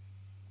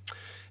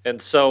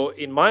 And so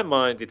in my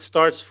mind, it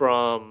starts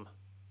from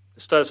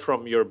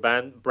your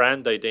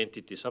brand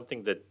identity,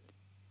 something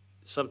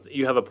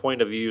you have a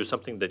point of view,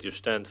 something that you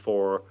stand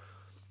for,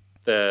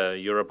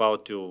 you're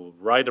about to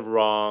right or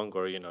wrong,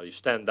 or you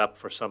stand up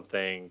for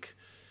something,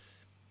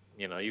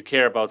 you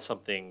care about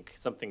something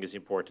is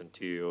important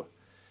to you.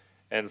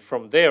 And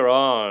from there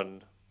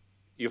on,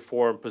 you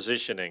form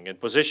positioning. And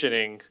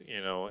positioning,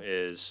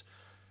 is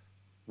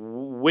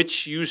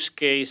which use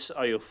case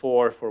are you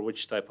for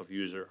which type of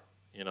user?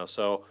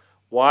 So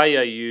why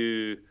are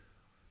you,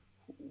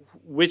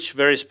 which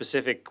very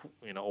specific,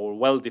 or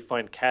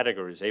well-defined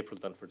categories, April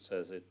Dunford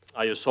says it,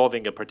 are you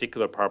solving a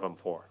particular problem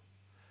for?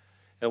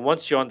 And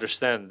once you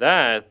understand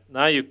that,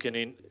 now you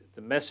can,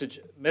 the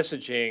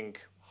messaging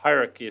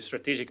hierarchy,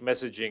 strategic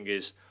messaging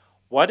is,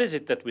 what is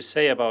it that we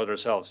say about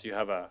ourselves? You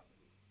have a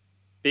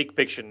big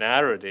picture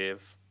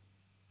narrative,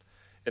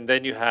 and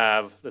then you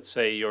have, let's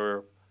say,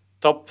 your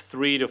top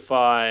 3 to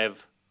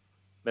 5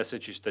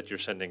 messages that you're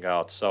sending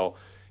out. So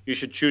you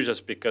should choose us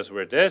because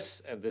we're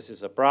this, and this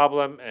is a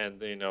problem,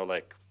 and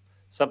like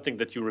something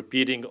that you're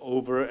repeating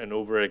over and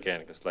over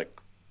again. Because like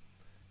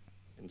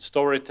in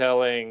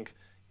storytelling,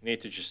 you need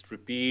to just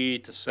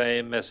repeat the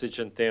same message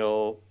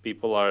until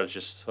people are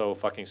just so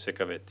fucking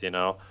sick of it.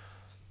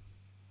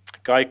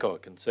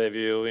 Geico can save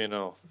you,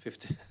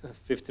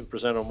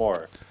 15% or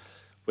more.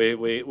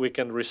 We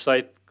can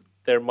recite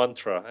their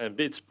mantra,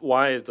 and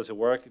why does it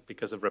work?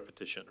 Because of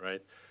repetition,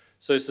 right?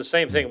 So it's the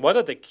same thing. What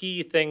are the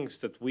key things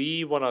that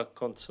we want to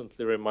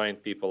constantly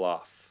remind people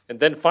of? And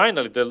then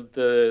finally,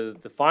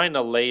 the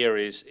final layer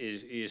is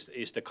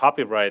the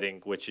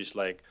copywriting, which is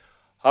like,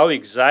 how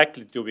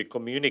exactly do we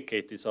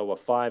communicate these over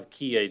 5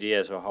 key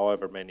ideas, or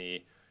however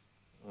many,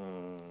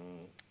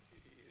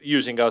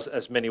 using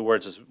as many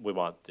words as we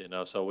want,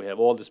 So we have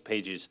all these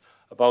pages,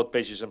 about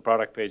pages and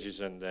product pages,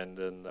 and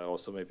then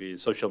also maybe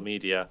social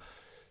media.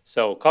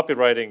 So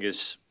copywriting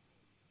is,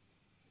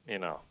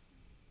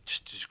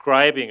 just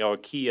describing our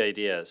key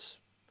ideas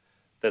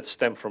that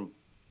stem from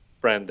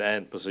brand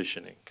and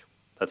positioning.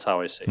 That's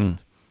how I say it.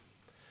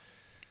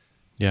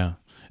 Yeah.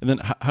 And then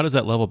how does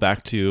that level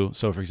back to,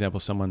 so for example,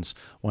 someone's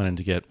wanting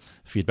to get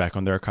feedback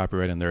on their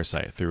copyright on their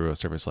site through a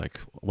service like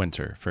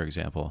Winter, for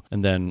example.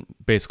 And then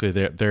basically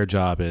their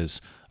job is,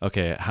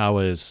 okay, how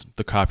is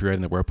the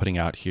copywriting that we're putting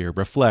out here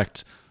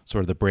reflect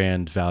sort of the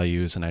brand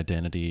values and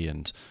identity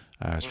and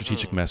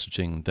strategic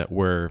messaging that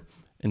we're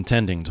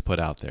intending to put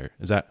out there?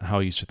 Is that how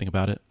you should think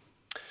about it?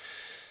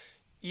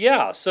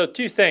 Yeah, so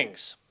 2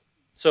 things.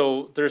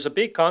 So there's a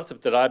big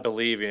concept that I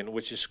believe in,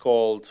 which is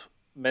called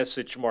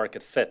message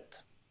market fit.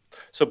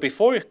 So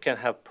before you can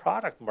have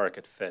product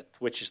market fit,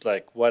 which is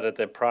like whether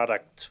the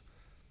product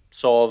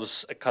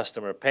solves a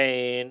customer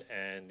pain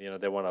and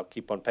they want to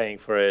keep on paying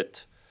for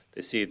it,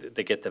 they see that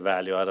they get the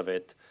value out of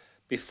it.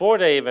 Before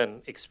they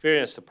even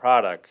experience the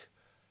product,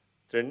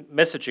 their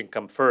messaging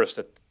comes first,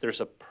 that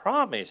there's a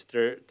promise,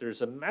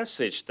 there's a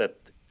message that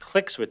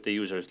clicks with the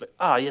users, like,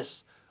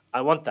 yes,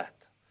 I want that.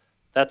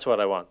 That's what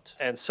I want.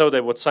 And so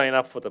they would sign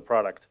up for the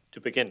product to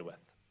begin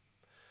with.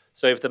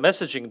 So if the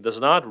messaging does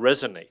not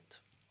resonate,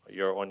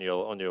 on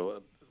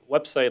your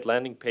website,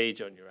 landing page,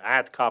 on your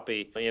ad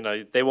copy,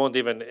 they won't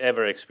even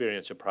ever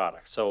experience your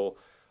product. So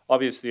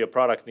obviously your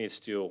product needs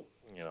to,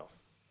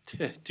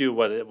 do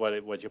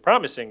what you're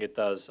promising it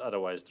does.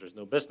 Otherwise, there's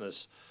no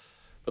business.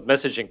 But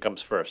messaging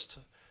comes first.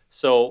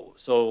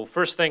 So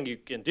first thing you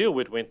can do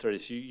with Winter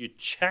is you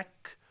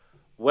check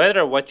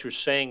whether what you're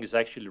saying is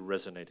actually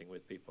resonating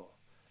with people.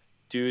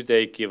 Do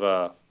they give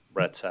a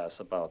rat's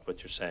ass about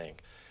what you're saying?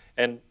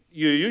 And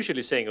you're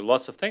usually saying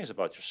lots of things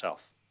about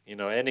yourself.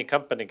 Any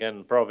company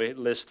can probably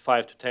list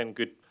 5 to 10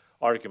 good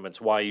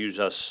arguments why use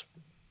us,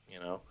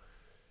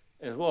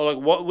 And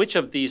which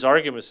of these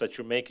arguments that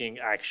you're making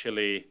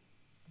actually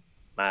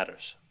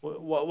matters?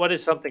 What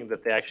is something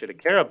that they actually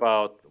care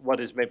about? What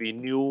is maybe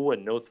new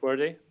and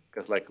noteworthy?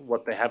 Because like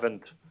what they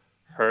haven't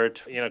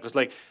heard, because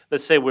like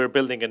let's say we're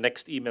building a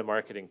next email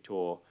marketing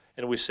tool,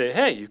 and we say,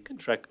 hey, you can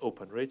track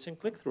open rates and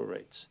click-through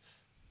rates.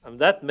 And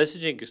that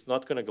messaging is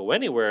not going to go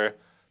anywhere,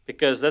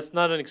 because that's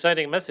not an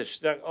exciting message.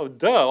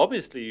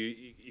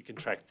 Obviously you can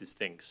track these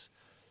things.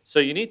 So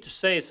you need to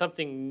say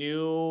something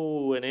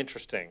new and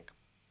interesting.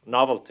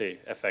 Novelty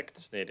effect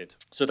is needed.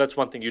 So that's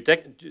one thing. You're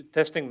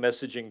testing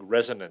messaging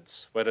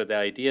resonance, whether the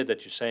idea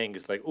that you're saying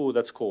is like, oh,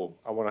 that's cool,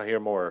 I want to hear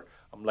more.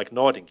 I'm like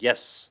nodding,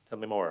 yes, tell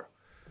me more.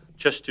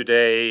 Just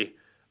today,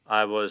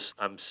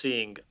 I'm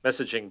seeing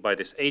messaging by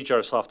this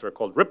HR software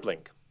called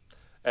Rippling.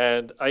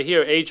 And I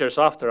hear HR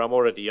software, I'm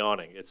already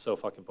yawning. It's so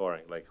fucking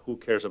boring. Like, who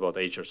cares about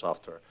HR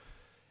software?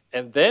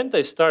 And then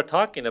they start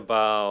talking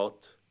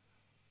about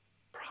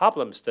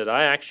problems that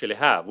I actually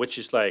have, which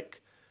is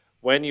like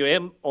when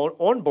you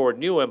onboard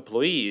new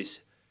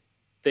employees,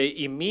 they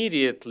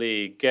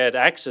immediately get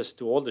access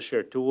to all the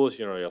shared tools,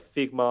 your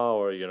Figma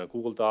or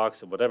Google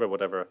Docs and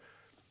whatever,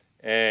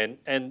 and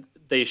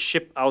they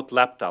ship out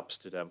laptops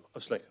to them. I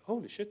was like,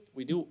 holy shit,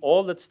 we do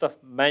all that stuff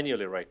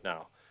manually right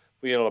now.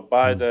 We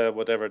buy Mm.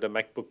 the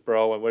MacBook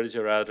Pro, and where is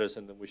your address,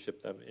 and then we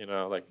ship them.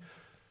 Like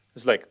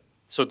it's like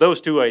so those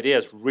two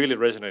ideas really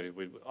resonated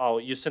with. Oh,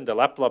 you send the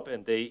laptop,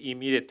 and they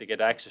immediately get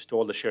access to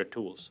all the shared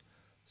tools.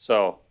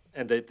 So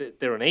and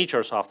they're an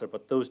HR software,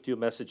 but those two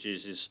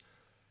messages is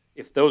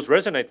if those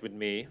resonate with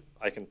me,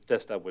 I can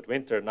test that with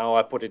Winter. Now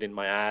I put it in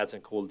my ads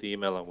and cold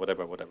email and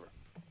whatever.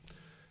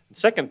 And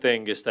second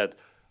thing is that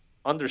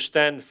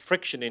understand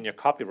friction in your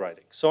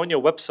copywriting. So on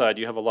your website,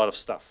 you have a lot of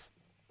stuff.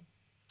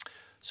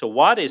 So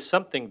what is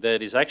something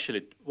that is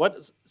actually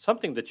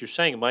something that you're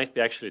saying might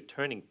be actually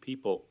turning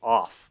people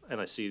off? And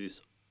I see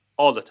this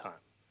all the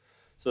time.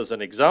 So as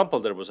an example,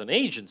 there was an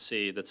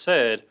agency that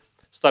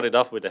started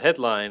off with a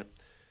headline,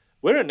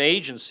 we're an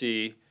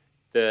agency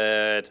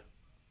that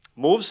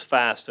moves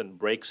fast and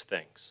breaks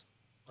things,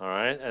 all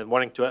right, and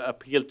wanting to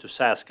appeal to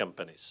SaaS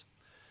companies.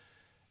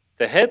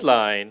 The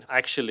headline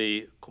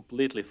actually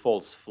completely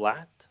falls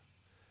flat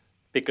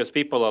because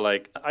people are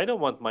like, I don't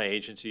want my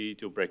agency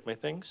to break my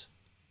things.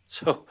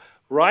 So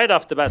right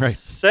off the bat, Right.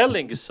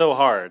 selling is so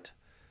hard.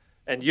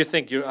 And you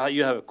think you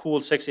have a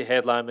cool, sexy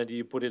headline, and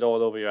you put it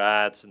all over your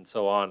ads and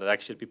so on. And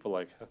actually, people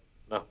are like,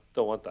 no,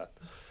 don't want that.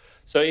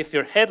 So if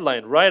your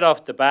headline right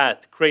off the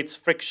bat creates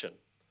friction,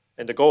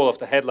 and the goal of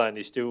the headline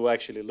is to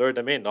actually lure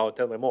them in,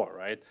 tell me more,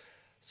 right?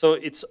 So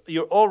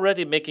you're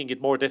already making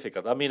it more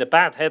difficult. I mean, a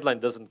bad headline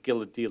doesn't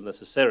kill a deal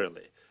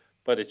necessarily,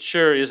 but it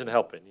sure isn't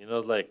helping.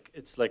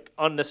 It's like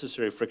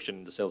unnecessary friction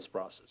in the sales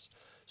process.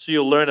 So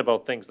you'll learn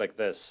about things like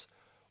this,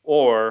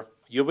 or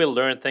you will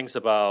learn things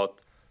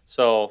about.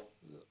 So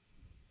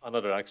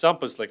another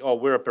example is like,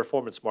 we're a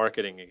performance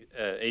marketing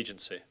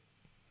agency.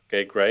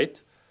 Okay,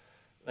 great.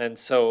 And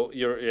so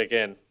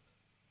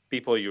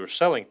people you're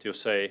selling to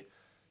say,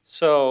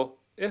 so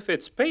if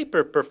it's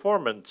pay-per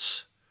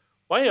performance,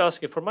 why are you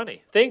asking for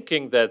money?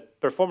 Thinking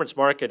that performance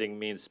marketing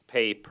means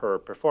pay per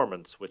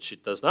performance, which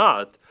it does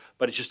not,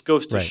 but it just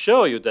goes to Right.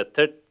 show you that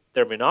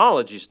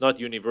terminology is not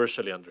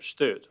universally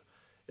understood.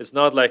 It's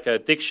not like a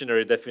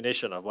dictionary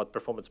definition of what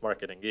performance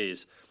marketing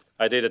is.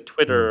 I did a Mm.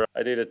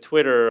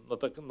 Twitter,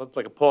 not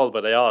like a poll,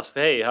 but I asked,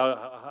 hey,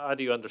 how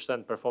do you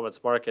understand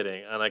performance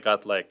marketing? And I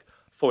got like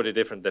 40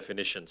 different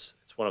definitions.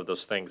 It's one of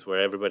those things where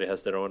everybody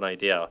has their own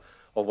idea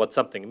of what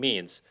something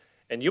means.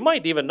 And you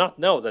might even not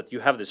know that you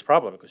have this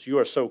problem because you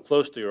are so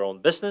close to your own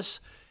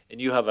business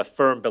and you have a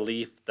firm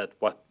belief that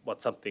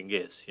what something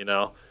is.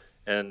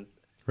 And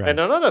Right. and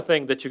another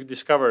thing that you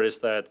discover is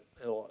that,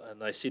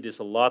 and I see this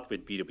a lot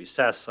with B2B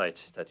SaaS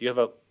sites, is that you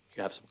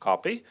have some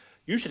copy,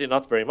 usually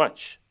not very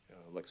much,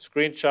 like a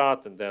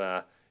screenshot and then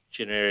a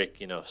generic,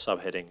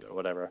 subheading or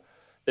whatever.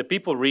 The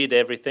people read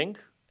everything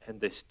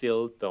and they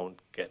still don't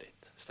get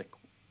it. It's like,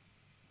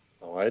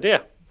 no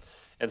idea.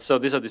 And so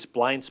these are these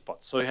blind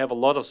spots. So you have a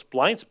lot of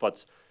blind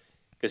spots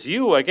because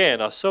you,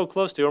 again, are so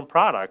close to your own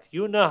product.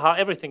 You know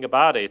everything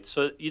about it.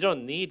 So you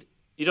don't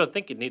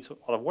think it needs a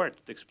lot of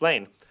work to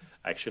explain.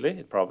 Actually,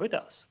 it probably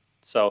does.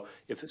 So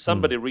if Mm.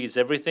 somebody reads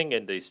everything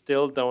and they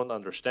still don't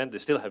understand, they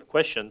still have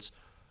questions,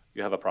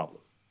 you have a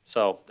problem.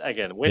 So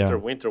again, Yeah.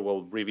 winter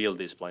will reveal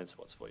these blind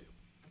spots for you.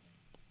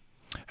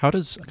 How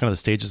does kind of the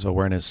stages of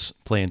awareness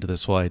play into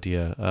this whole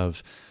idea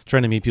of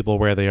trying to meet people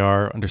where they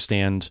are,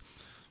 understand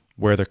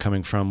where they're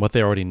coming from, what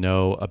they already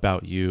know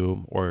about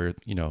you or,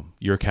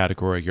 your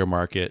category, your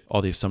market,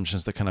 all the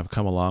assumptions that kind of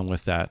come along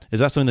with that?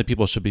 Is that something that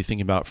people should be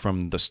thinking about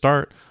from the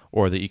start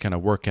or that you kind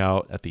of work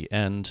out at the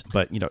end?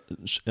 But,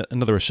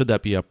 in other words, should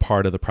that be a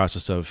part of the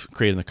process of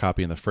creating the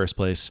copy in the first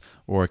place,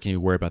 or can you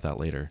worry about that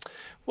later?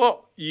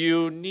 Well,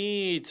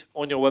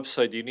 on your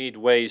website, you need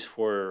ways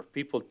for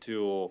people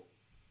to,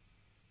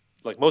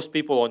 like most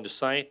people on the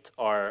site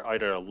are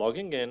either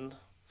logging in,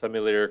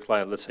 familiar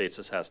client, let's say it's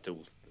a SaaS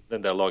tool,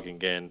 then they're logging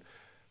in,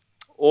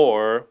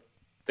 or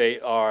they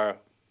are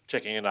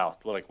checking it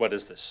out. Like, what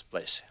is this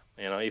place?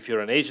 If you're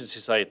an agency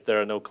site,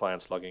 there are no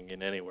clients logging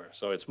in anywhere.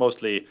 So it's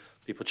mostly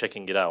people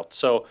checking it out.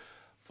 So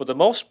for the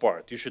most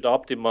part, you should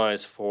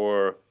optimize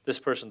for this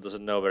person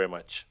doesn't know very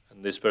much,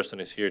 and this person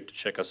is here to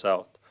check us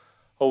out.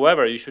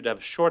 However, you should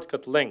have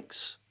shortcut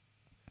links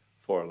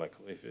for like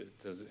if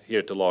they're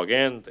here to log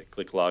in, they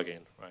click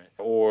login, right?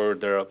 Or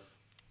there are,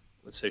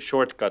 let's say,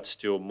 shortcuts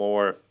to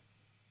more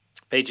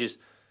pages,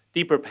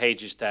 deeper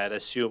pages that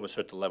assume a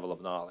certain level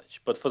of knowledge.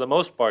 But for the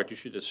most part, you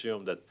should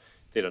assume that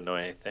they don't know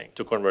anything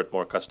to convert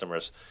more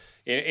customers.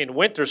 In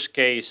Winter's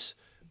case,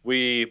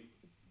 we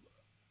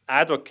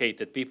advocate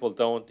that people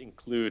don't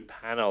include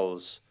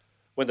panels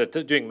when they're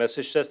doing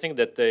message testing,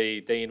 that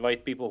they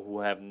invite people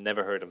who have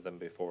never heard of them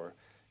before.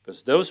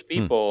 Because those Hmm.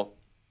 people,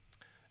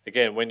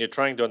 again, when you're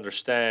trying to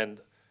understand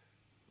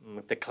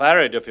the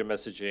clarity of your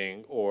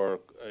messaging or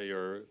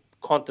your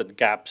content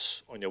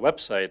gaps on your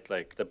website,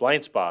 like the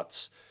blind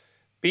spots,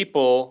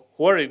 people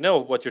who already know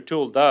what your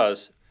tool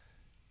does,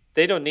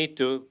 they don't need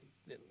to,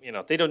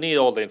 they don't need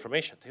all the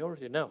information. They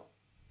already know.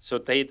 So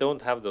they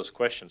don't have those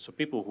questions. So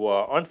people who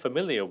are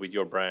unfamiliar with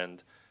your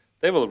brand,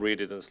 they will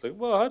read it and it's like,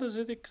 well, how does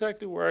it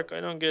exactly work?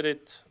 I don't get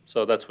it.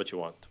 So that's what you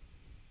want.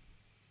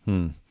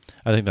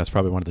 I think that's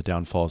probably one of the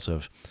downfalls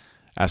of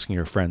asking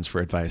your friends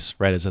for advice,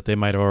 right? Is that they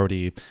might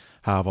already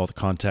have all the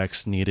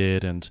context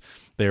needed and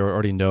they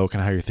already know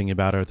kind of how you're thinking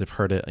about it. Or they've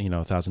heard it,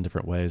 1,000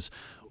 different ways.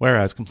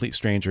 Whereas complete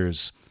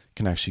strangers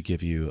can actually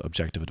give you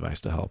objective advice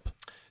to help.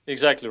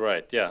 Exactly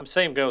right. Yeah.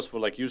 Same goes for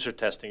like user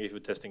testing if you're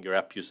testing your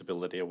app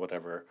usability or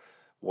whatever.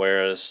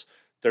 Whereas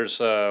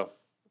there's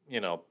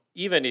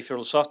even if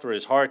your software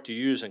is hard to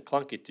use and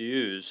clunky to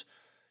use,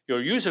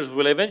 your users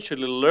will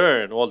eventually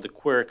learn all the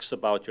quirks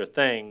about your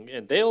thing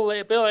and they'll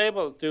be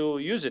able to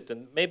use it,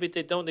 and maybe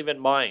they don't even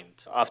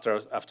mind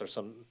after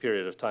some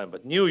period of time,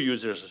 but new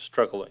users are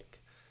struggling.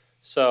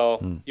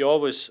 So you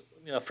always,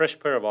 a fresh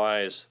pair of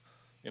eyes,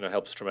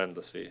 helps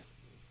tremendously.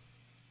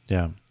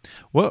 Yeah.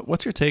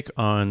 What's your take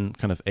on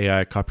kind of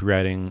AI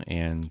copywriting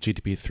and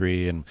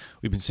GTP3? And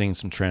we've been seeing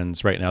some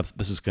trends right now.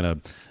 This is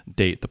going to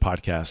date the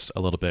podcast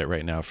a little bit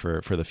right now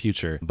for the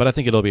future, but I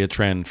think it'll be a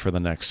trend for the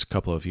next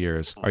couple of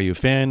years. Are you a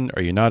fan?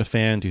 Are you not a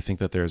fan? Do you think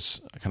that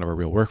there's kind of a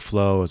real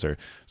workflow? Is there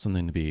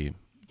something to be,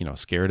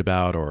 scared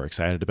about or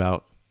excited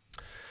about?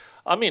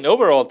 I mean,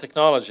 overall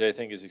technology, I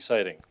think, is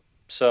exciting.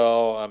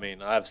 So, I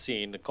mean, I've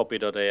seen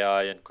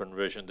copy.ai and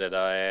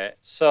conversion.ai.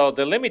 So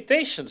the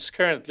limitations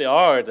currently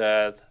are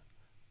that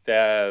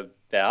the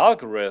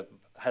algorithm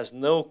has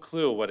no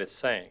clue what it's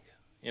saying.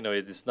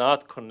 It is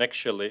not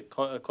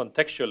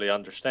contextually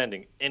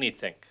understanding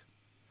anything.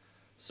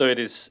 So it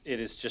is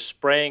just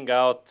spraying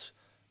out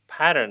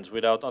patterns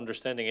without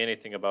understanding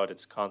anything about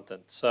its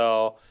content.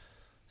 So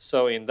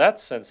in that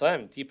sense, I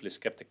am deeply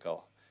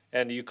skeptical.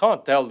 And you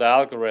can't tell the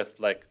algorithm,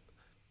 like,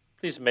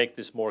 please make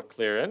this more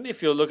clear. And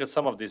if you look at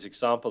some of these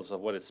examples of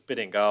what it's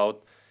spitting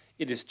out,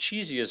 it is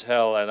cheesy as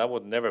hell, and I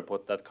would never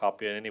put that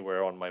copy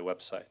anywhere on my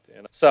website.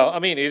 So, I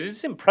mean, it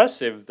is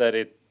impressive that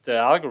the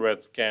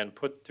algorithm can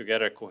put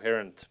together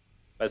coherent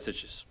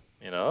messages.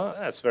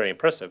 That's very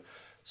impressive.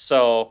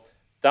 So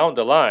down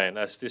the line,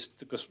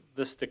 because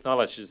this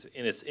technology is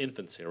in its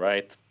infancy,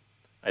 right?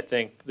 I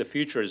think the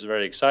future is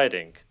very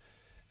exciting,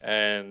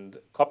 and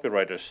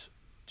copywriters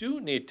do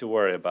need to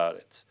worry about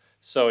it.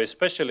 So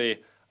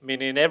especially, I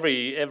mean, in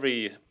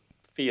every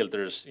field,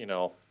 there's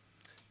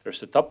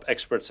the top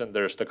experts and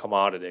there's the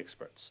commodity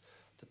experts.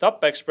 The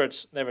top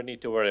experts never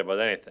need to worry about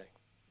anything.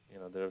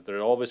 There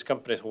are always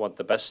companies who want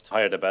the best,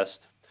 hire the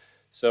best.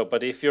 So,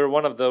 but if you're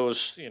one of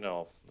those,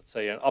 let's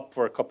say an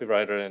Upwork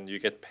copywriter and you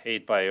get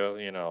paid by,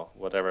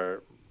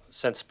 whatever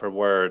cents per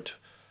word,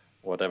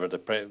 whatever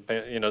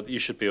you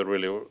should be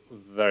really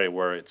very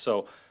worried.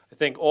 So I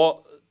think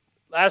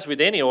as with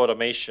any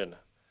automation,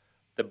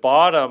 the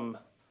bottom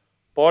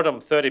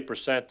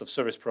 30% of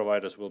service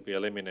providers will be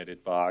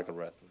eliminated by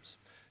algorithms.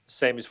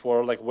 Same is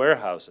for like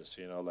warehouses,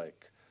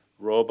 like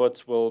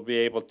robots will be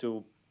able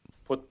to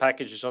put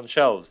packages on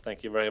shelves.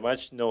 Thank you very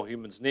much. No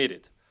humans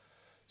needed.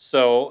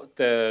 So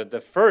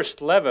the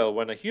first level,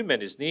 when a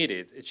human is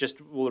needed, it just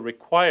will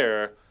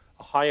require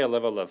a higher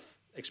level of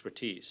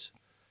expertise.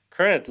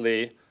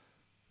 Currently,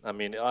 I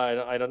mean,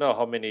 I don't know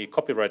how many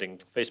copywriting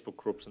Facebook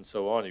groups and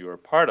so on you are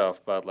part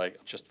of, but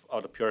like just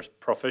out of pure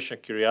professional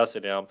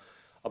curiosity,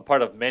 I'm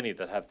part of many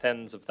that have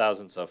tens of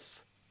thousands of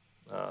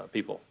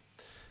people,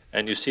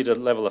 and you see the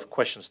level of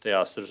questions they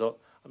ask.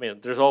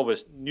 There's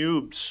always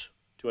noobs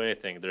to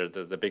anything. They're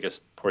the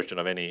biggest portion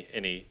of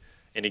any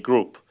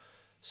group.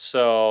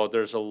 So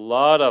there's a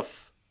lot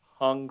of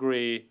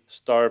hungry,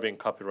 starving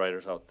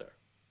copywriters out there.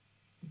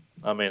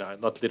 I mean,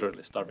 not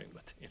literally starving,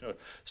 but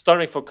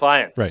starving for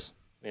clients. Right.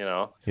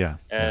 Yeah.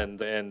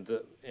 And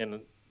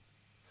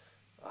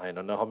I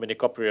don't know how many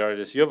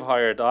copywriters you've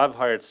hired. I've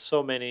hired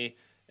so many.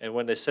 And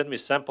when they send me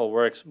sample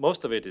works,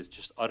 most of it is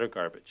just utter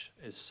garbage.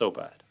 It's so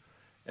bad,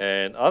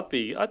 and I'd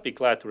be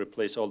glad to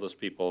replace all those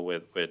people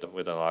with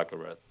an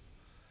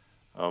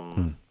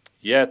algorithm.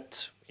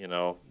 Yet,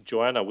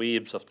 Joanna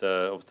Weebs of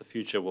the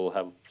future will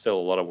have still a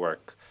lot of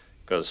work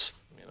because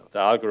the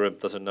algorithm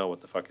doesn't know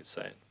what the fuck it's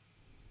saying.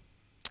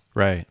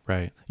 Right.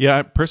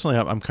 Yeah, personally,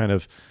 I'm kind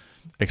of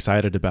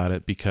excited about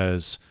it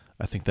because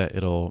I think that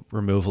it'll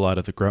remove a lot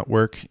of the grunt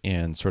work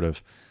and sort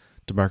of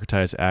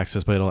democratize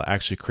access, but it'll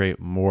actually create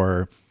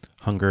more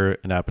hunger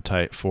and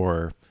appetite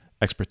for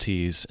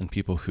expertise and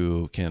people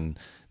who can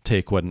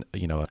take what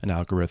an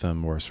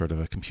algorithm or sort of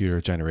a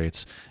computer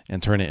generates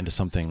and turn it into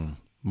something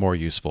more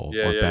useful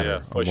or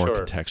better or more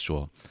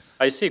contextual.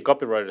 I see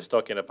copywriters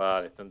talking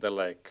about it, and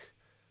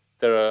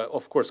there are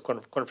of course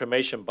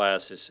confirmation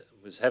bias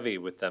is heavy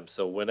with them.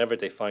 So whenever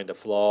they find a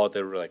flaw,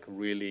 they're like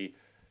really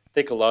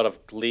take a lot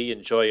of glee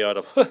and joy out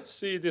of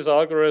see, these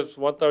algorithms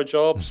want our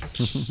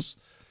jobs.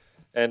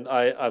 And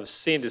I've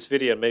seen this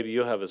video, and maybe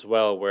you have as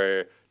well,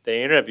 where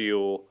they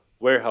interview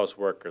warehouse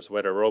workers,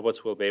 whether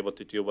robots will be able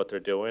to do what they're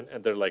doing,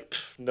 and they're like,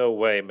 no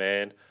way,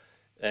 man.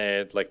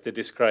 And like they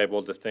describe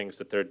all the things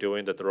that they're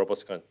doing that the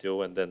robots can't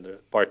do, and then the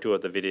part two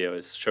of the video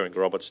is showing the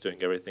robots doing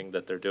everything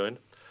that they're doing.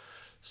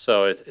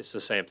 So it's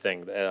the same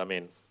thing. I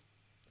mean,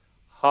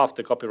 half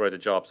the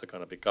copyrighted jobs are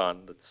going to be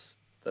gone.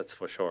 That's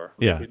for sure.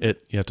 Yeah,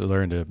 you have to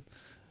learn to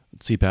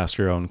see past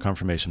your own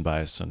confirmation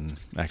bias and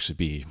actually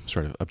be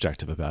sort of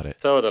objective about it.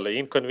 Totally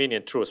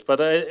inconvenient truths, but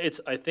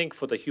I think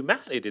for the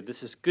humanity,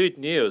 this is good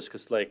news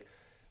because like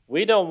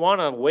we don't want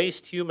to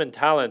waste human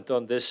talent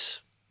on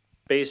this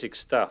basic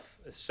stuff.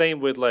 Same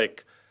with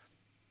like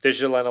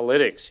digital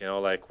analytics,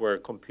 like where a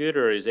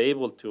computer is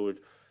able to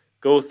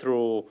go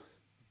through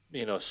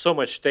so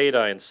much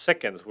data in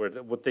seconds where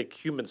it would take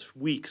humans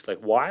weeks. Like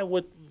why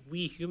would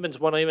we humans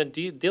want to even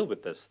deal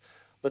with this?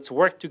 Let's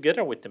work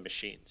together with the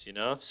machines,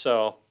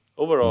 so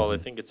overall I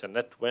think it's a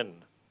net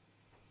win.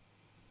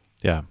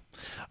 Yeah.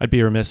 I'd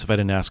be remiss if I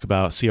didn't ask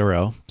about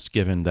CRO,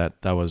 given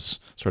that that was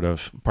sort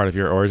of part of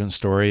your origin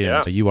story.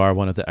 And you are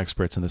one of the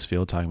experts in this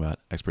field talking about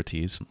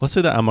expertise. Let's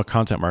say that I'm a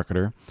content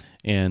marketer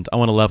and I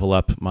want to level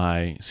up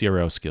my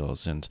CRO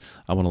skills and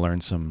I want to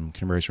learn some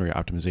conversion rate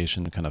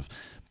optimization kind of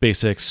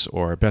basics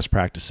or best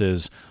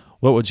practices.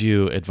 What would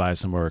you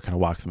advise them or kind of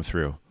walk them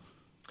through?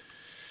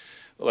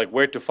 Like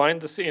where to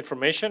find this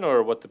information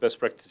or what the best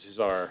practices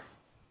are?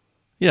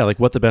 Yeah,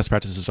 like what the best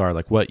practices are,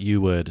 like what you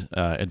would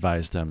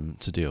advise them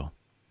to do.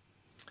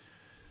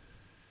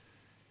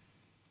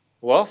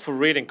 Well, for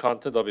reading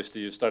content,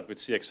 obviously you start with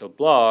CXL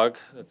blog.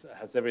 That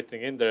has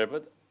everything in there.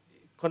 But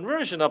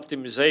conversion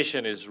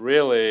optimization is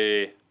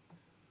really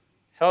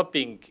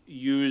helping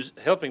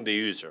the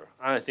user.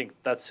 I think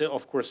that's,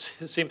 of course,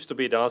 seems to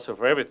be the answer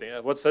for everything.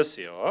 What's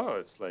SEO? Oh,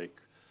 it's like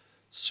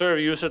serve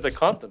user the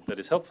content that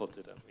is helpful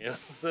to them.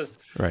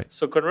 Right.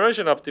 So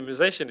conversion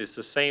optimization is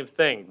the same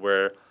thing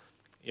where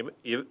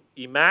you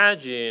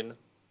imagine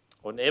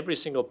on every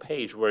single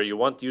page where you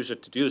want the user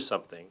to do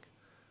something,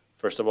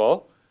 first of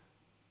all,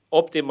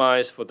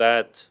 optimize for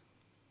that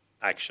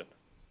action.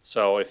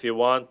 So if you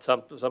want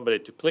somebody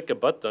to click a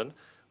button,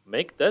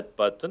 make that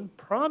button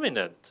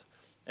prominent.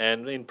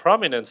 And in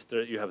prominence,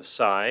 you have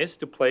size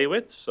to play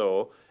with,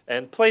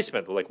 and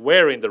placement, like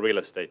where in the real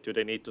estate. Do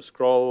they need to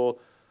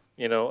scroll,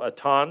 a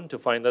ton to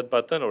find that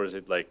button, or is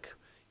it like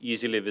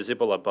easily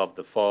visible above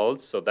the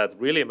folds? So that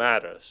really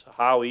matters.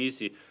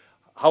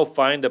 How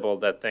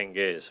findable that thing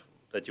is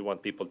that you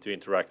want people to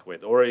interact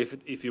with, or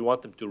if you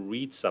want them to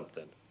read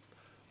something.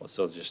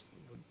 Also, just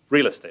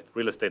real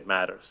estate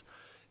matters.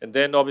 And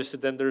then obviously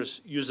then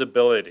there's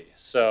usability.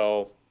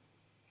 So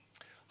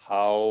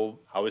how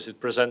is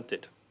it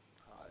presented?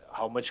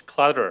 How much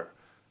clutter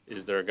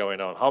is there going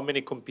on? How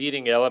many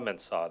competing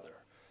elements are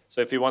there?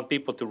 So if you want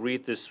people to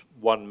read this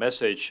one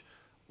message,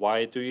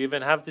 why do you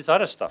even have this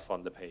other stuff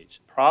on the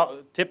page?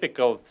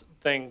 Typical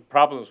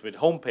problems with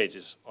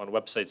homepages on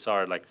websites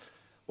are like,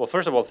 well,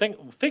 first of all,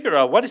 figure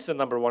out what is the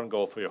number one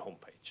goal for your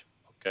homepage.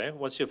 Okay,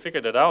 once you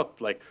figure that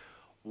out, like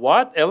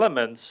what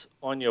elements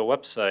on your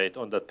website,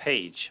 on the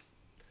page,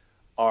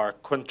 are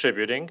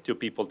contributing to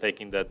people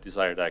taking that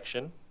desired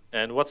action,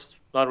 and what's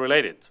not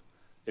related.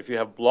 If you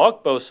have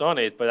blog posts on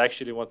it, but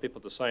actually want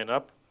people to sign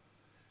up,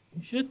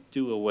 you should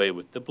do away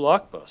with the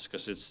blog posts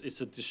because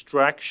it's a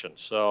distraction.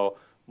 So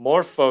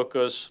more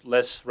focus,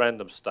 less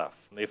random stuff.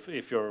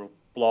 If your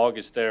blog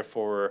is there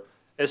for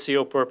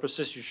SEO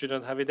purposes, you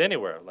shouldn't have it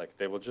anywhere. Like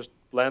they will just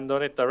land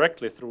on it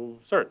directly through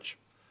search.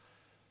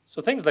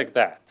 So things like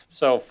that.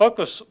 So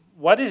focus,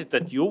 what is it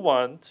that you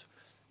want,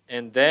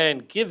 and then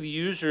give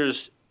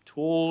users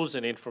tools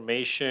and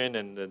information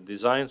and the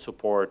design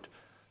support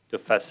to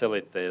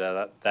facilitate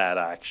that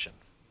action.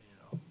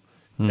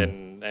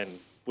 And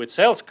with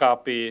sales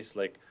copy, it's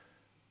like,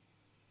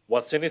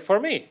 what's in it for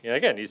me?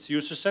 Again, it's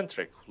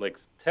user-centric. Like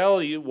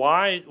tell you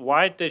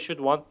why they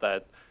should want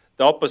that.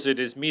 The opposite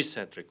is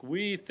me-centric.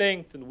 We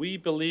think and we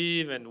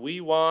believe and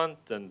we want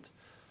and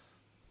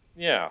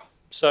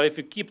So if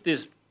you keep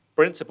these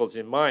principles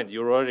in mind,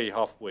 you're already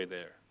halfway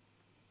there.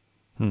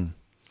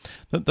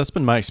 That's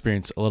been my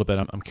experience a little bit.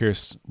 I'm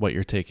curious what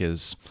your take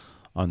is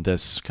on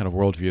this kind of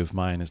worldview of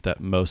mine, is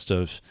that most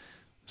of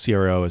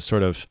CRO is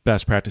sort of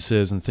best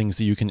practices and things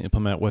that you can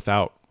implement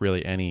without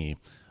really any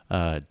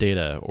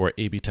data or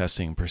A/B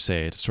testing per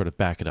se to sort of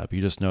back it up.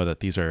 You just know that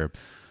these are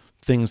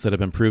things that have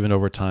been proven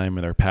over time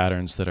and they're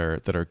patterns that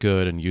are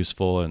good and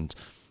useful and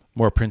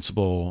more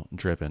principle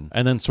driven.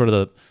 And then sort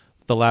of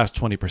the last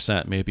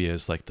 20% maybe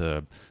is like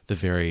the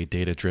very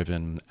data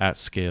driven at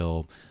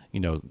scale,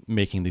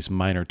 making these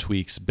minor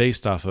tweaks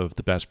based off of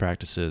the best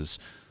practices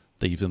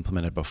that you've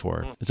implemented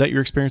before. Is that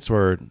your experience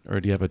or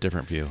do you have a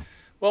different view?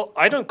 Well,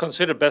 I don't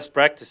consider best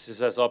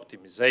practices as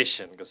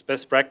optimization because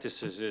best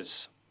practices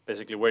is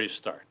basically where you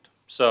start.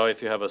 So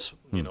if you have a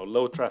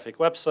low traffic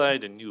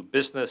website, a new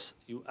business,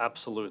 you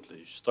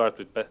absolutely start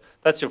with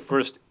that's your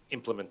first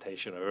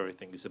implementation of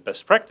everything is a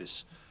best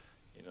practice.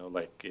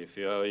 Like if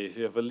you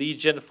have a lead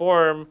gen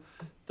form,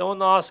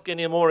 don't ask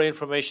any more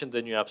information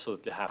than you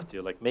absolutely have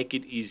to. Like make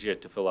it easier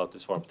to fill out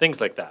this form, things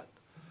like that.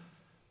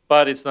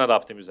 but it's not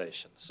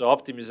optimization. So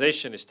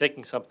optimization is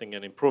taking something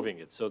and improving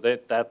it. So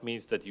that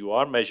means that you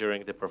are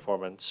measuring the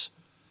performance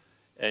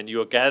and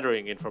you're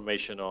gathering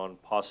information on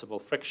possible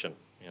friction.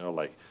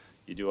 Like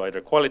you do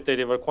either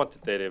qualitative or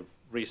quantitative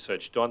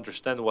research to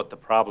understand what the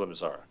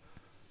problems are.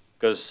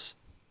 Because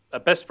a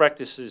best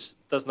practices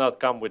does not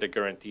come with a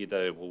guarantee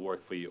that it will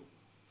work for you.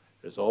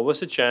 There's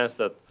always a chance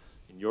that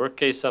in your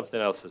case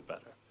something else is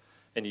better.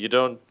 And you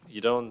don't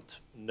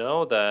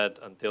know that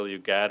until you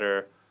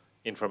gather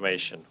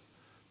information.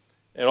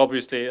 And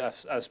obviously,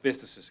 as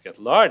businesses get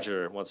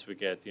larger, once we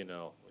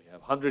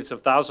have hundreds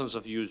of thousands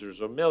of users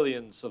or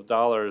millions of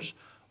dollars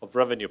of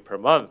revenue per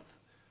month,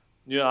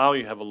 now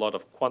you have a lot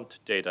of quant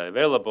data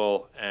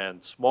available,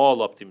 and small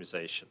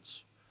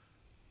optimizations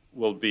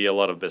will be a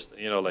lot of business.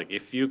 Like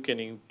if you can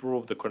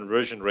improve the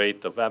conversion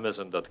rate of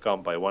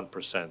Amazon.com by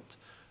 1%,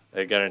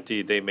 I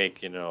guarantee they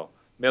make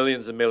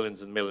millions and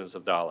millions and millions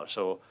of dollars.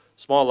 So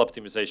small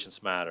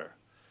optimizations matter.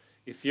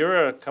 If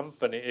you're a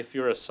company,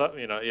 you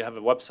have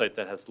a website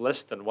that has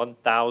less than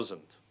 1,000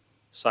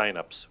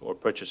 signups or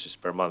purchases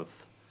per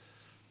month,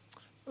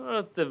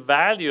 the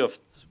value of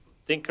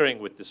tinkering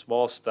with the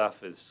small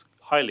stuff is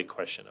highly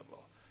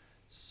questionable.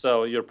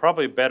 So you're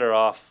probably better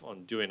off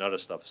on doing other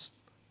stuff.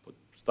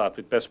 Start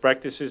with best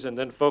practices and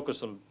then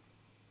focus on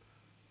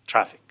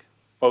traffic,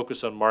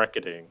 focus on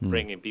marketing,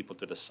 bringing people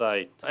to the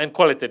site, and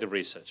qualitative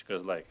research.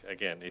 Because,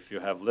 again, if you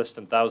have less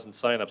than 1,000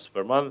 signups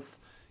per month,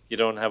 you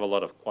don't have a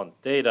lot of quant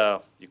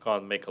data. You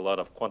can't make a lot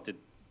of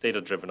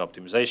data-driven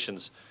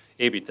optimizations.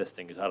 A/B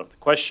testing is out of the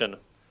question,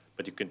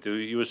 but you can do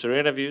user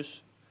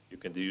interviews, you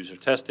can do user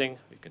testing,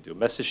 you can do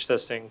message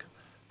testing,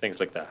 things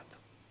like that.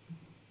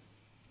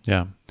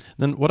 Yeah.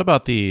 Then what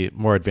about the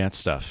more advanced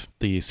stuff,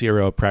 the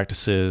CRO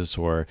practices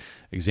or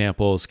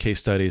examples, case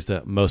studies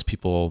that most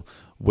people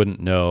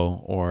wouldn't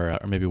know or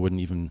maybe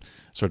wouldn't even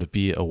sort of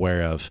be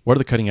aware of? What are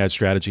the cutting edge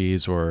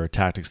strategies or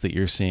tactics that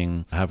you're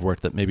seeing have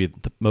worked that maybe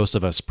most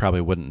of us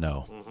probably wouldn't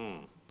know?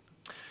 Mm-hmm.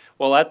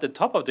 Well, at the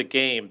top of the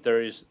game,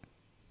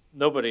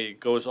 nobody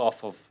goes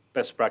off of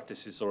best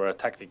practices or a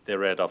tactic they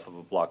read off of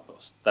a blog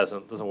post.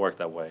 Doesn't work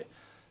that way.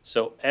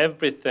 So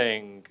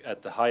everything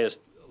at the highest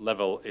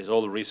level is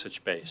all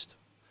research based.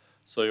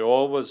 So you're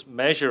always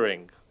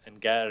measuring and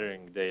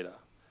gathering data,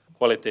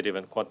 qualitative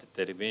and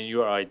quantitative, and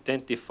you are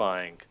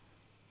identifying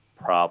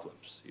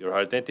problems.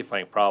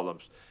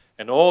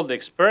 And all the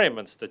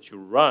experiments that you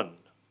run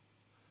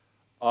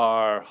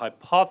are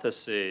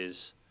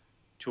hypotheses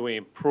to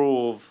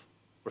improve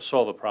or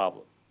solve a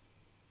problem.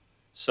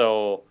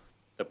 So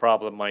the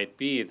problem might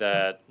be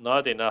that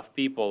not enough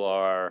people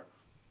are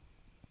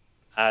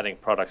adding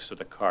products to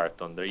the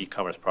cart on their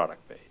e-commerce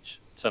product page.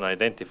 It's an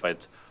identified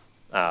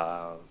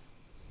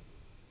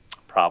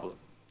problem.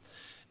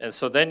 And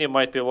so then you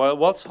might be, well,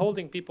 what's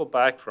holding people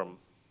back from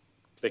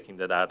clicking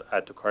that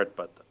add to cart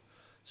button?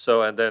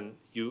 So, and then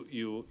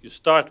you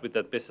start with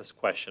that business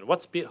question.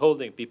 What's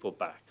holding people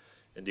back?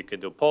 And you can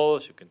do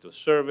polls, you can do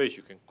surveys,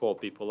 you can call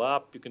people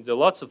up, you can do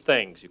lots of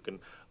things. You can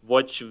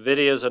watch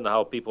videos on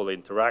how people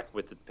interact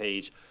with the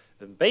page.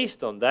 And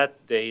based on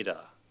that data,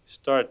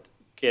 start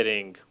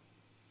getting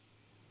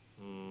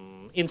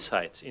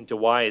insights into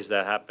why is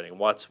that happening,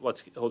 what's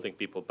holding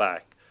people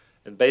back.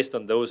 And based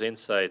on those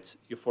insights,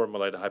 you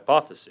formulate a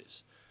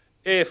hypothesis.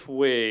 If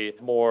we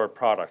more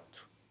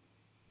product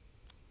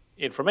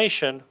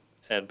information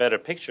and better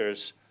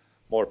pictures,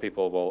 more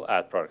people will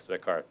add product to their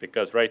cart.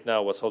 Because right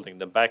now what's holding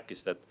them back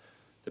is that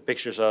the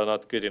pictures are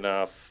not good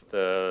enough,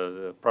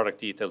 the product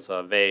details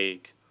are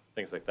vague,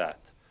 things like that.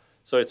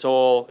 So it's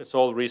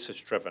all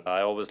research driven. I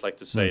always like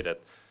to say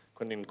that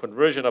in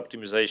conversion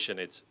optimization,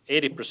 it's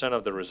 80%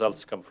 of the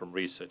results come from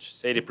research.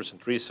 It's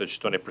 80% research,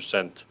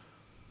 20%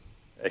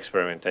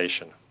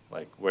 experimentation,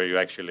 like where you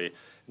actually,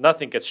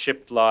 nothing gets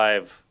shipped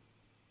live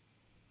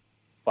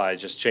by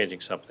just changing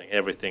something.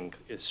 Everything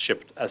is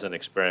shipped as an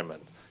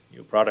experiment.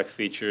 New product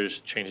features,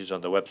 changes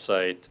on the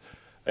website,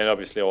 and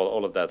obviously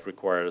all of that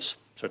requires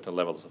certain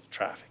levels of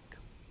traffic.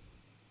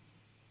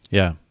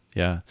 Yeah.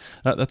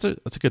 That's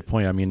a good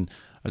point. I mean,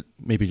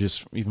 maybe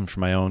just even for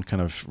my own kind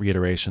of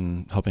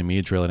reiteration, helping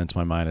me drill it into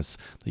my mind is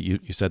that you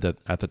said that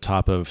at the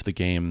top of the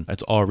game,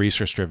 it's all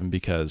research driven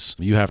because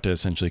you have to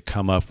essentially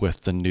come up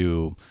with the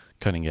new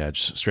cutting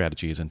edge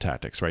strategies and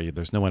tactics, right?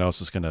 There's no one else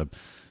that's going to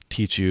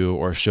teach you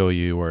or show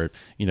you, or,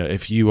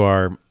 if you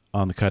are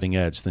on the cutting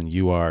edge, then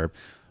you are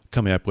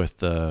coming up with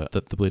the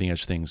bleeding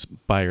edge things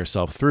by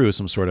yourself through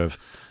some sort of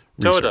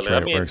research, totally.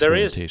 right, I mean, or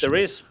experimentation. there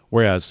is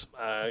Whereas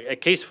a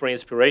case for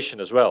inspiration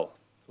as well.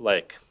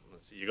 Like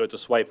you go to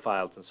swipe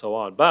files and so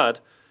on, but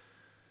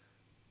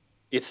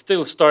it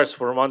still starts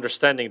from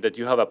understanding that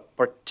you have a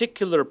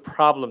particular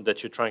problem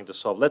that you're trying to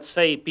solve. Let's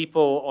say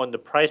people on the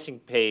pricing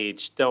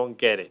page don't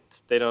get it.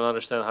 They don't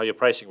understand how your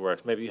pricing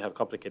works. Maybe you have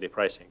complicated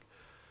pricing.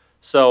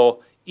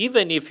 So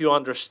even if you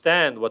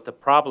understand what the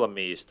problem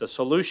is, the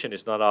solution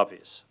is not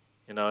obvious.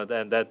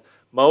 And that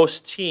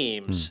most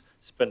teams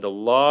spend a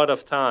lot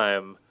of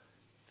time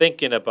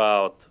thinking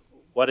about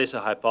what is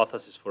a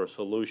hypothesis for a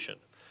solution.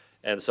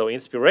 And so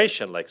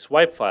inspiration, like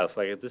swipe files,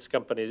 like this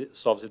company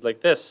solves it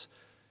like this,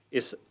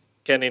 is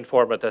can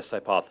inform a test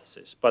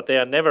hypothesis, but they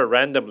are never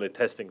randomly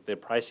testing their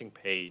pricing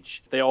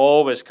page. They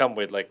always come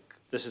with like,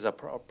 this is a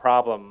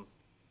problem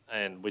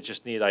and we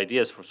just need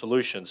ideas for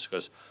solutions.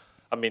 Because,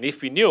 I mean,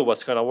 if we knew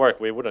what's going to work,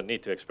 we wouldn't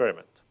need to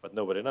experiment, but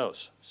nobody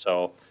knows.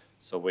 So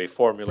we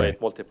formulate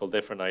Right. multiple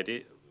different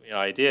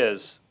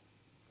ideas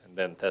and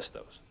then test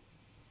those.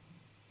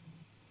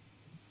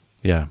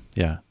 Yeah,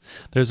 yeah.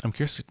 I'm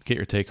curious to get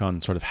your take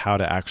on sort of how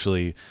to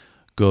actually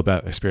go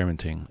about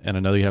experimenting. And I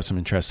know you have some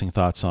interesting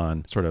thoughts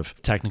on sort of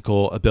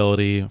technical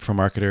ability for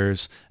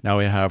marketers. Now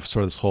we have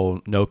sort of this whole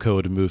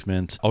no-code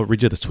movement. I'll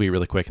read you this tweet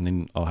really quick and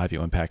then I'll have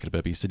you unpack it a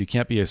bit. But you said you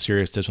can't be a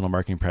serious digital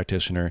marketing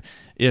practitioner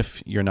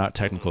if you're not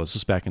technical. This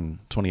was back in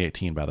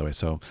 2018, by the way.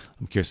 So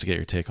I'm curious to get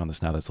your take on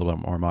this now that's a little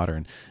bit more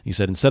modern. You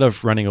said instead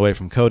of running away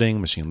from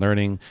coding, machine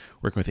learning,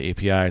 working with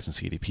APIs and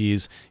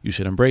CDPs, you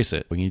should embrace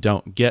it. When you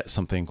don't get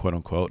something, quote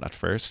unquote, at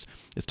first,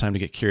 it's time to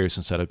get curious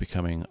instead of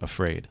becoming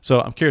afraid. So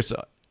I'm curious,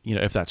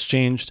 if that's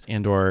changed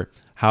and or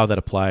how that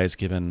applies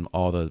given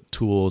all the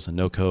tools and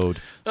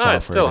no-code software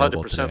It's still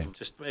available 100%. today.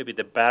 Just maybe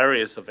the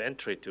barriers of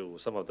entry to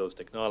some of those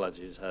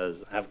technologies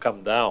have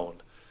come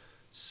down.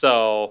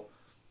 So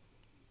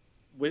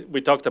we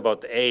talked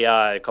about the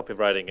AI,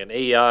 copywriting, and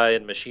AI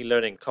and machine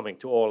learning coming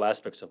to all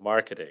aspects of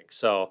marketing.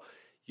 So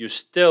you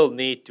still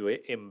need to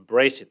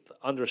embrace it,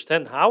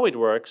 understand how it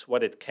works,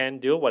 what it can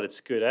do, what it's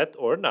good at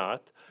or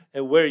not,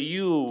 and where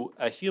you,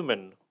 a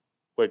human,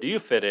 where do you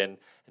fit in,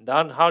 and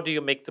then how do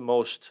you make the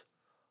most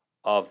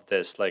of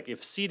this? Like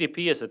if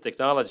CDP as a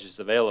technology is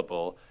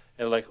available,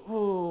 and like,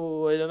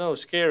 oh, I don't know,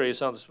 scary, it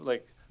sounds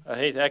like I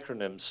hate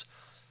acronyms.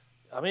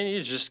 I mean,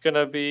 you're just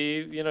gonna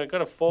be,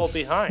 gonna fall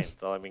behind.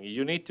 I mean,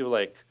 you need to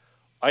like,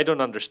 I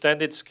don't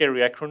understand it,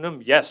 scary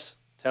acronym. Yes,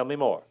 tell me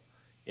more,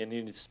 and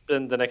you need to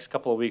spend the next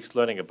couple of weeks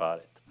learning about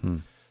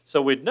it.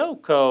 So with no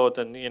code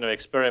and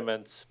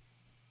experiments,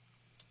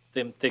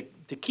 the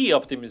key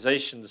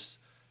optimizations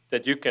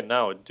that you can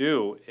now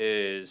do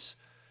is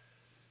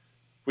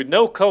with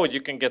no code,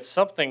 you can get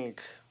something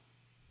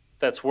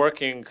that's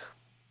working,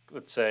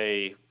 let's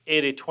say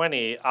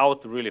 80-20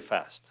 out really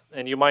fast.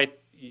 And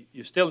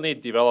you still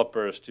need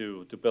developers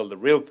to build a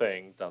real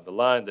thing down the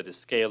line that is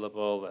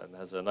scalable and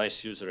has a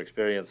nice user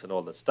experience and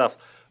all that stuff.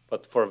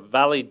 But for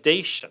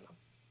validation,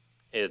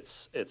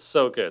 it's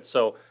so good.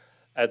 So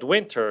at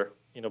Winter,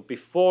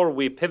 before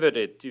we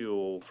pivoted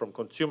from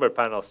consumer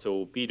panels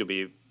to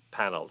B2B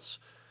panels,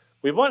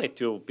 we wanted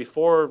to,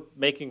 before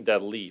making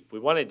that leap, we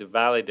wanted to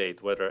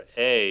validate whether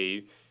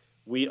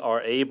we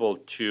are able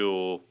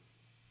to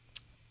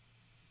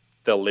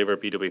deliver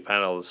B2B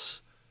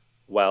panels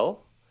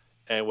well,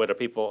 and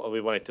we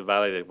wanted to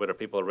validate whether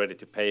people are ready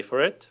to pay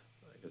for it,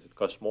 because it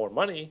costs more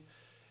money,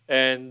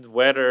 and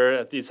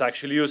whether it's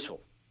actually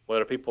useful,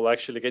 whether people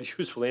actually get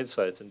useful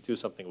insights and do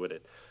something with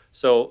it.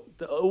 So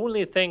the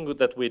only thing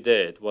that we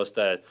did was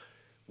that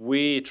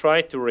we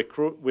tried to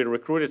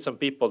recruited some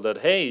people that,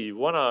 hey, you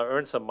want to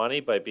earn some money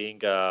by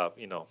being,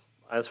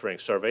 answering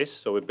surveys.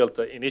 So we built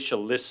the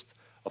initial list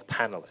of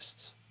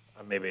panelists.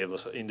 And maybe it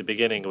was, in the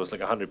beginning, it was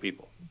like 100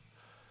 people.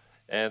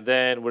 And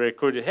then we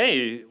recruited,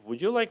 hey,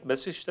 would you like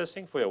message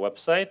testing for your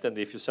website? And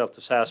if you sell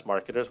to SaaS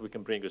marketers, we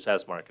can bring you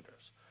SaaS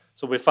marketers.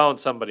 So we found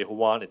somebody who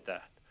wanted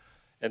that.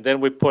 And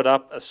then we put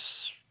up a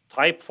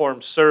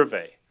Typeform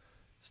survey.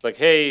 It's like,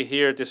 hey,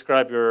 here,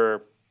 describe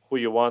who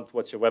you want,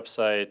 what's your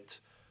website,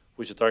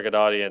 who's your target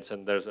audience,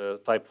 and there's a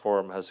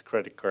Typeform has a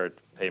credit card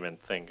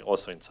payment thing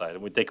also inside.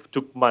 And we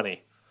took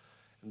money.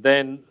 And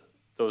then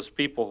those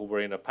people who were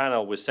in a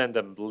panel, we send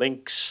them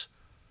links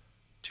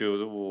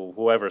to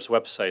whoever's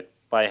website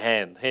by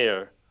hand.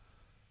 Here,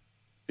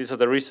 these are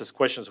the research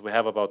questions we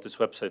have about this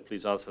website.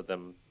 Please answer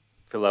them,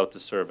 fill out the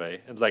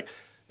survey. And like,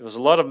 it was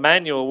a lot of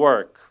manual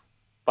work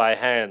by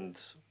hand.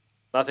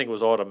 Nothing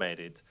was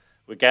automated.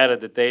 We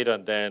gathered the data,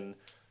 and then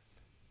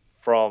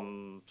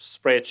from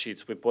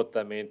spreadsheets, we put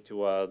them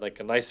into a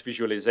nice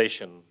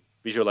visualizing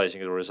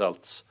the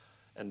results,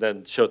 and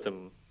then showed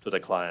them to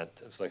the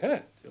client. It's like,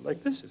 hey, do you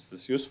like this? Is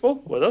this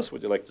useful? What else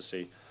would you like to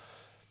see?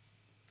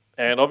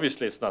 And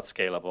obviously, it's not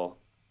scalable.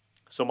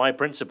 So my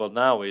principle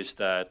now is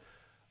that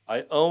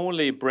I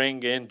only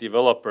bring in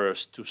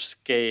developers to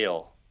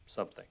scale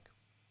something,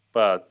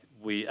 but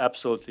we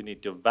absolutely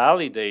need to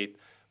validate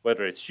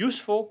whether it's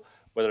useful,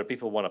 whether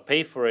people want to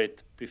pay for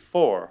it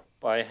before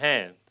by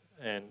hand.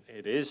 And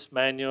it is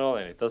manual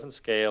and it doesn't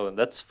scale, and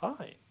that's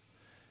fine.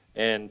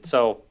 And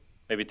so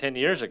maybe 10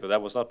 years ago,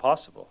 that was not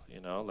possible,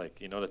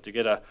 to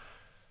get a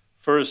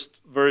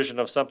first version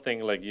of something,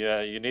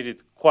 you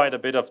needed quite a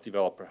bit of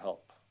developer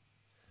help.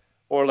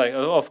 Or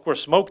of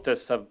course, smoke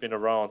tests have been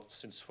around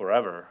since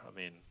forever. I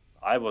mean,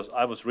 I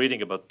was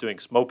reading about doing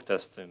smoke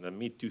tests in the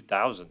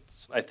mid-2000s.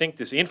 I think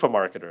these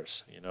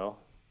infomarketers,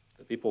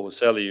 the people who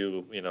sell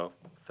you,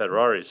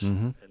 Ferraris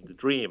and the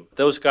dream.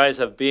 Those guys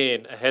have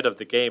been ahead of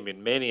the game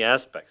in many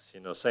aspects,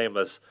 same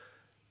as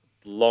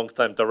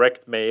long-time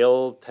direct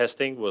mail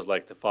testing was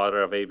like the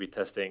father of A/B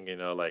testing,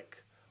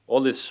 all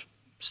these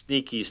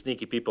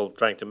sneaky people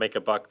trying to make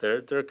a buck.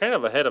 They're kind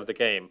of ahead of the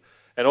game.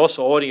 And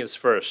also audience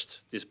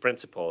first, these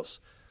principles.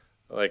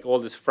 Like all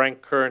these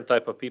Frank Kern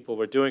type of people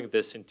were doing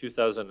this in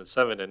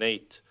 2007 and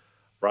 8.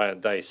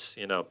 Brian Dice,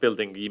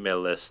 building email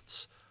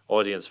lists,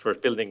 audience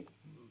first, building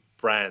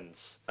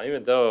brands.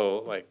 Even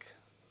though, like,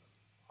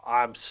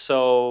 I'm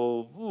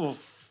so,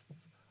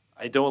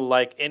 I don't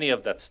like any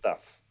of that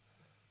stuff,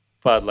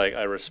 but like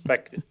I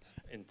respect it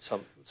in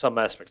some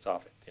aspects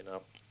of it.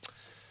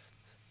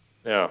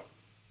 Yeah.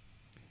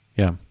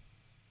 Yeah.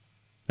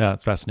 Yeah,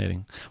 it's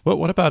fascinating.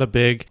 What about a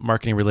big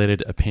marketing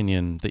related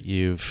opinion that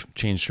you've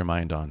changed your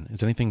mind on?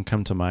 Has anything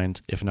come to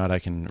mind? If not, I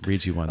can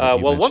read you one that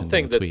you Well, mentioned one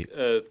thing in the tweet.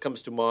 that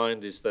comes to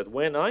mind is that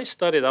when I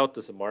started out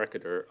as a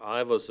marketer,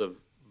 I was a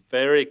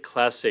very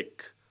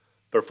classic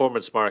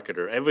performance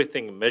marketer.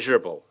 Everything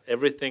measurable,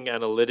 everything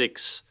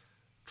analytics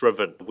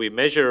driven. We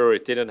measure or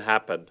it didn't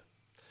happen.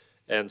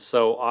 And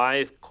so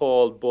I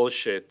called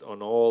bullshit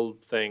on all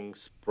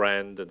things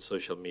brand and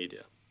social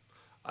media.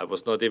 I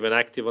was not even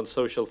active on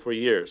social for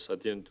years. I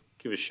didn't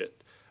give a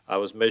shit. I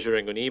was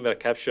measuring on email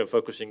capture and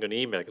focusing on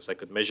email because I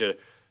could measure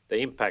the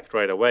impact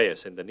right away. I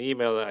send an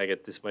email, I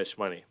get this much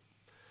money.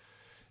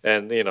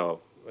 And, and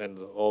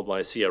all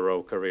my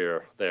CRO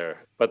career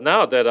there. But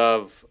now that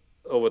I've,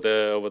 over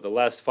the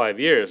last 5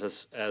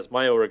 years, as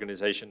my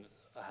organization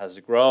has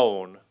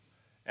grown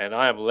and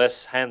I am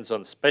less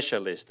hands-on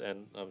specialist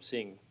and I'm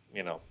seeing,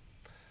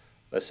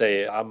 let's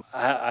say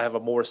I have a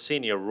more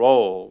senior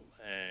role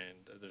and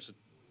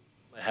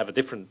I have a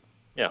different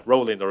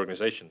role in the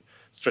organization,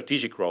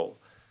 strategic role.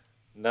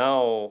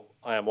 Now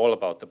I am all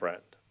about the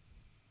brand.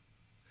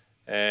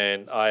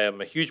 And I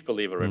am a huge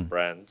believer in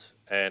brand.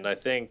 And I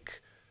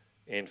think,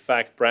 in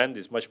fact, brand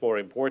is much more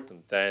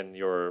important than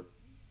your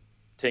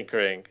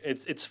tinkering.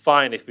 It's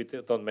fine if we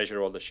don't measure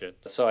all the shit.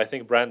 So I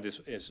think brand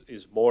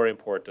is more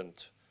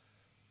important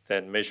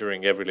than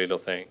measuring every little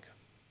thing.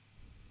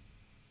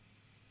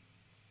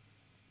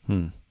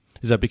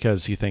 Is that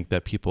because you think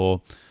that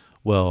people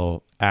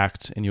will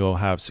act and you will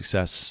have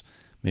success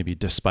maybe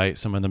despite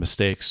some of the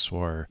mistakes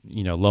or,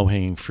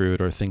 low-hanging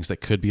fruit or things that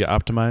could be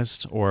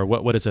optimized? Or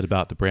what is it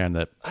about the brand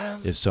that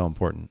is so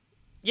important?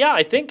 Yeah,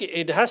 I think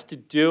it has to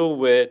do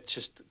with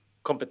just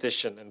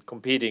competition and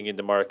competing in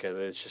the market.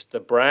 It's just the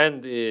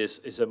brand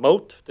is a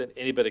moat that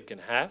anybody can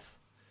have,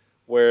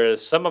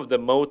 whereas some of the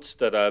moats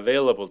that are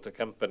available to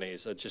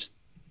companies are just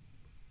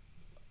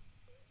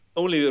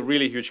only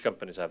really huge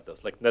companies have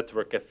those, like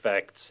network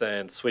effects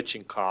and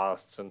switching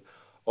costs and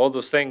all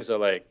those things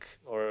are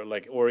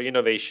or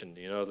innovation.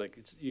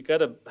 You got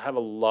to have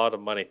a lot of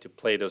money to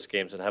play those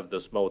games and have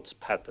those moats,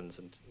 patents,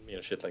 and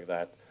shit like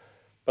that.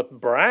 But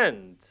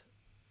brand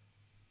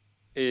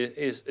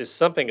is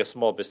something a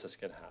small business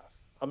can have.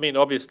 I mean,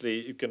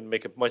 obviously, you can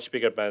make a much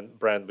bigger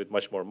brand with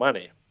much more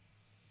money.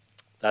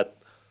 That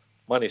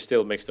money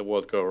still makes the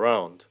world go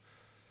around,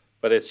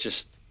 but it's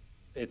just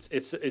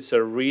it's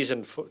a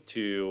reason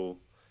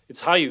it's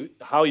how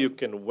you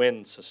can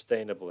win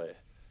sustainably.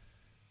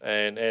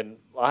 And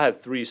I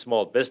had 3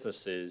 small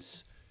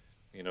businesses,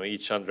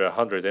 each under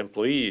 100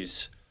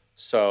 employees.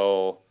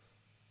 So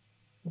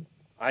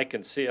I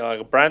can see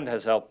brand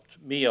has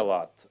helped me a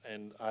lot.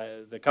 And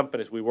the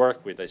companies we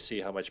work with, I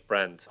see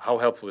how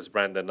helpful is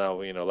brand. And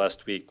now,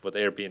 last week, what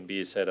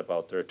Airbnb said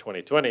about their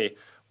 2020,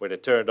 where they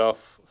turned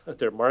off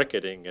their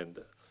marketing and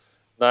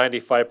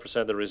 95%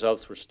 of the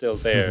results were still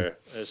there.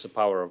 There's the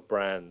power of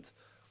brand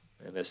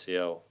and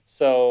SEO.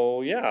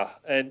 So, yeah.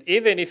 And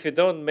even if you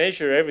don't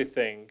measure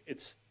everything,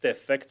 the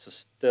effects are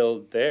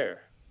still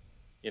there,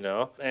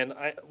 And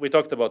we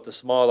talked about the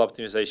small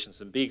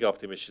optimizations and big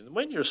optimizations.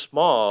 When you're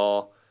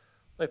small,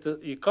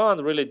 you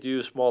can't really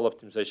do small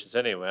optimizations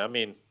anyway. I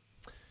mean,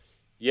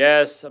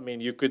 yes,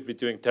 you could be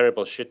doing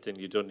terrible shit and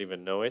you don't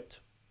even know it.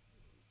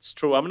 It's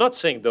true. I'm not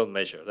saying don't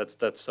measure.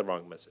 That's the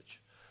wrong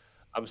message.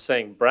 I'm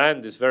saying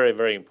brand is very,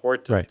 very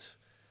important. Right.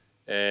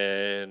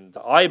 And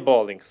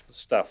eyeballing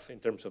stuff in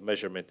terms of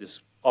measurement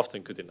is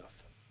often good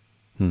enough.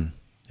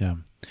 Yeah.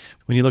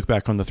 When you look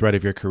back on the thread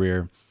of your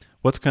career,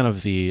 what's kind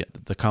of the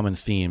common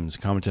themes,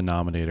 common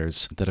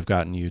denominators that have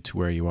gotten you to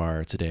where you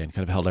are today and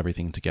kind of held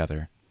everything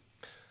together?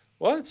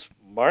 Well, it's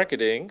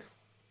marketing.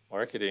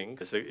 Marketing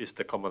is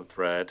the common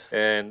thread,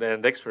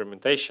 and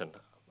experimentation.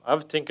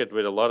 I've tinkered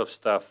with a lot of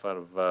stuff.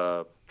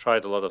 I've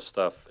tried a lot of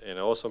stuff, and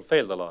also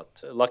failed a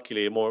lot.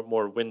 Luckily,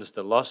 more wins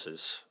than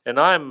losses. And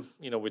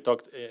we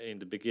talked in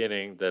the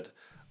beginning that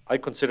I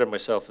consider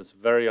myself as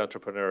very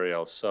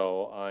entrepreneurial.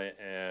 So I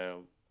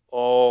am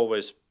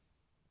always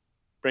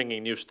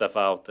bringing new stuff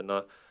out and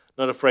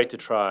not afraid to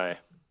try.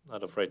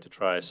 Not afraid to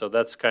try. So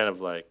that's kind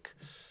of like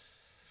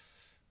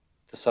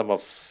the sum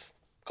of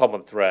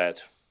common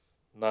thread.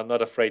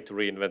 Not afraid to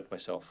reinvent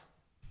myself.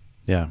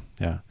 Yeah.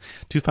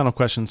 2 final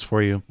questions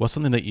for you. What's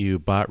something that you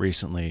bought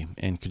recently?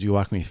 And could you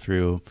walk me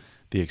through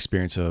the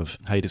experience of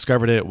how you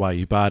discovered it, why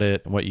you bought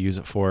it, and what you use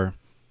it for?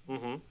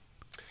 Mm-hmm.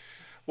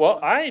 Well,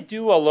 I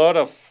do a lot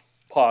of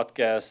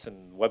podcasts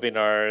and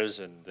webinars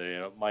and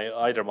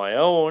either my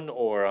own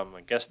or I'm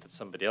a guest at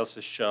somebody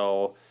else's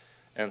show.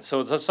 And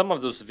so some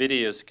of those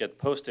videos get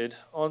posted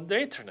on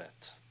the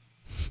internet.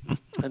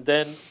 And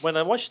then when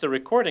I watch the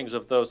recordings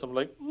of those, I'm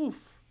like, oof.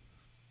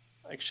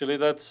 actually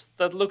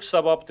that looks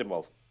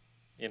suboptimal,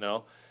 you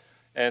know.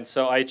 And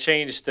so I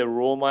changed the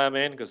room I'm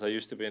in because I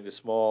used to be in the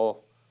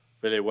small,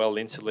 really well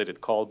insulated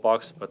cold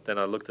box. But then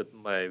I looked at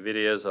my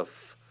videos of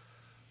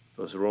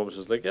those rooms.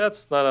 Was like, yeah,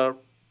 it's not a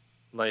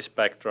nice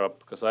backdrop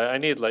because I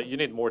need like you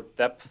need more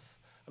depth.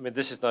 I mean,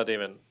 this is not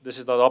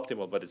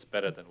optimal, but it's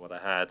better than what I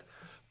had.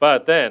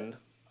 But then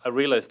I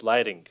realized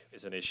lighting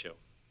is an issue.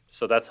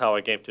 So that's how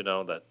I came to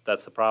know that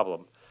that's the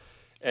problem.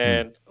 Hmm.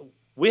 And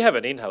we have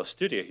an in-house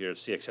studio here at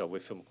CXL. We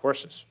film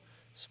courses,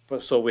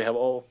 so we have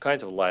all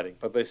kinds of lighting,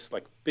 but it's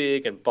like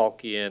big and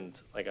bulky, and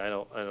like I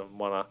don't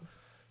wanna.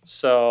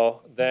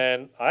 So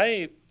then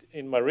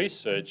in my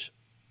research,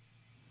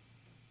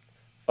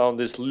 found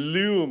this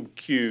Lume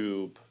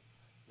Cube,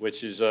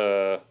 which is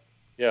a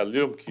yeah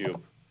Lume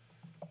Cube.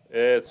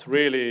 It's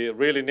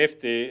really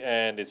nifty,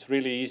 and it's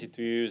really easy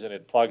to use, and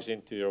it plugs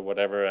into your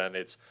whatever, and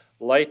it's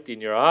light in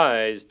your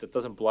eyes that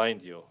doesn't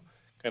blind you.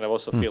 Kind of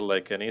also Hmm. feel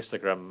like an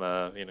Instagram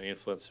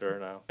influencer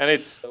now. And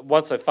it's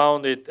once I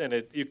found it, and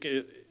it you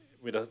can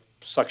with a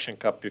suction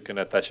cup you can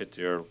attach it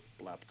to your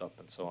laptop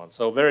and so on.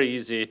 So very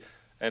easy,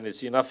 and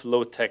it's enough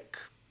low tech.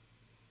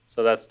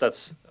 So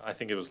that's I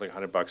think it was like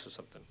 $100 or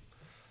something.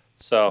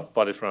 So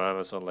bought it from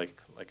Amazon,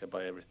 like I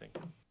buy everything.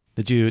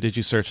 Did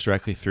you search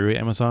directly through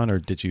Amazon, or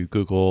did you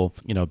Google,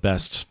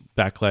 best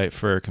backlight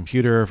for a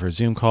computer for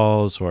Zoom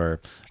calls, or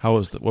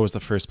what was the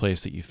first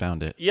place that you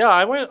found it? Yeah,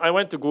 I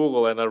went to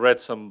Google and I read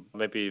some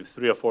maybe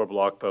 3 or 4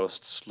 blog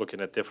posts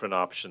looking at different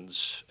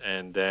options,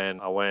 and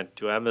then I went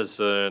to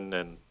Amazon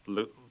and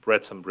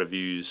read some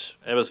reviews.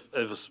 It was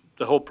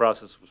the whole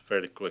process was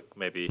fairly quick,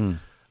 Hmm.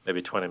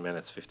 maybe 20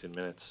 minutes, 15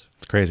 minutes.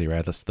 It's crazy,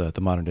 right? That's the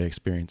modern day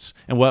experience.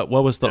 And what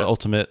was the Yeah.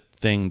 ultimate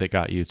thing that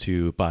got you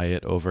to buy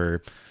it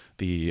over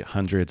the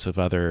hundreds of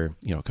other,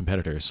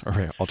 competitors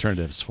or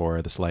alternatives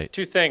for this light?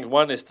 Two things.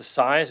 One is the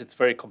size. It's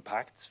very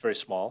compact. It's very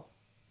small.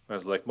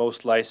 Whereas like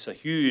most lights are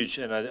huge,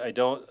 and I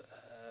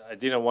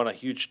didn't want a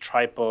huge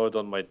tripod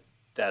on my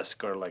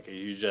desk or like a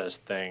huge ass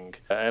thing.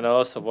 And I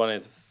also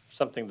wanted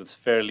something that's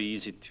fairly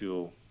easy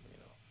to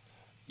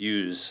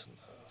use,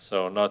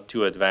 so not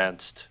too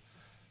advanced,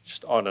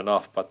 just on and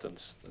off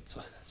buttons. That's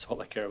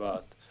all I care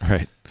about.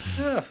 Right.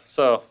 Yeah.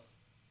 So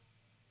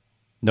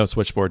No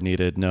switchboard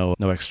needed, no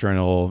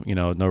external,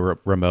 no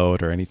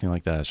remote or anything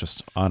like that. It's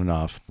just on and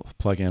off,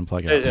 plug in,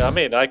 plug out. I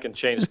mean, I can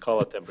change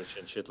color temperature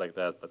and shit like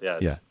that, but yeah,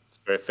 Yeah. it's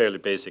very fairly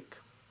basic.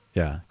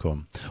 Yeah,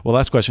 cool. Well,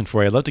 last question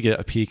for you. I'd love to get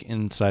a peek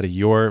inside of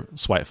your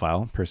swipe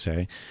file per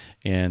se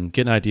and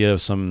get an idea of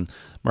some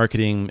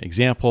marketing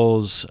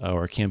examples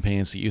or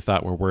campaigns that you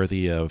thought were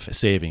worthy of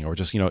saving or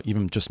just,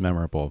 even just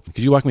memorable.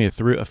 Could you walk me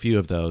through a few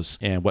of those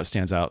and what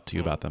stands out to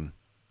you about them?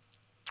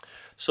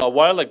 So a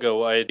while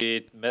ago, I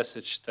did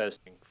message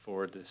testing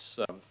for this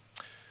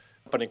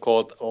company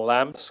called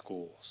Lambda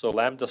School. So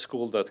Lambda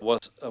School that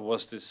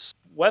was this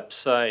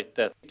website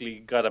that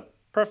really got a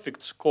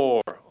perfect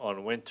score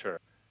on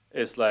Winter.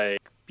 It's like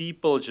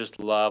people just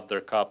love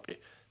their copy.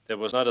 There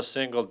was not a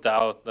single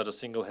doubt, not a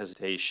single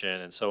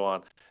hesitation, and so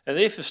on. And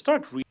if you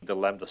start reading the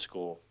Lambda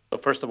School, so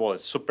first of all,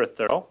 it's super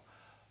thorough,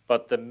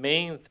 but the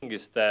main thing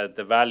is that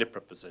the value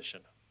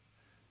proposition,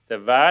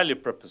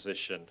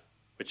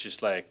 which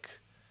is like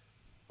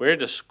we're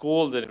the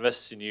school that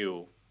invests in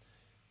you,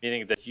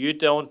 meaning that you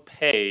don't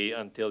pay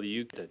until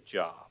you get a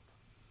job.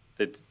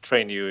 They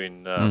train you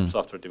in Mm.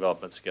 software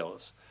development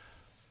skills.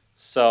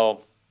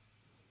 So,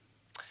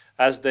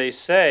 as they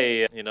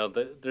say,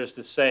 there's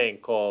this saying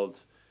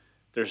called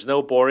 "There's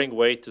no boring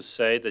way to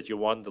say that you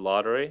won the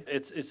lottery."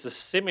 It's a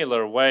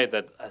similar way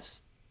that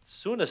as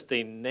soon as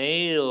they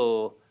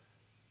nail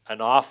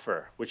an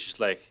offer, which is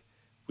like,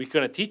 we're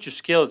going to teach you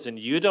skills and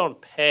you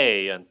don't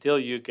pay until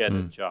you get a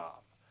Mm. job.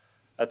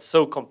 That's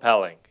so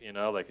compelling,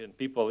 and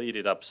people eat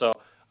it up. So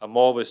I'm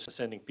always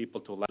sending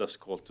people to Lambda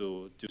School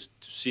to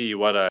see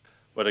what a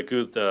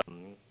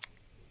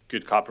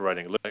good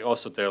copywriting looks like.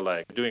 Also, they're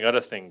like doing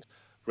other things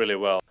really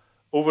well.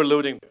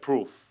 Overloading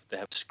proof. They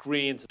have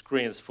screens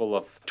full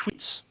of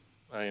tweets,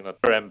 Twitter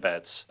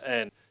embeds,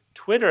 and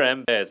Twitter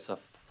embeds are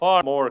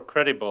far more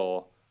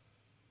credible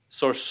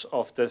source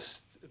of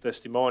this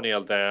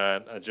testimonial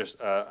than just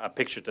a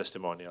picture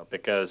testimonial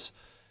because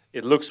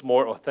it looks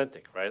more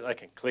authentic, right? I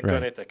can click on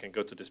Right. it. I can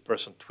go to this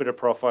person's Twitter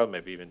profile,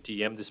 maybe even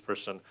DM this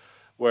person.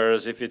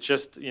 Whereas if it's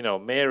just,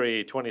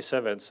 Mary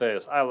 27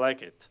 says, I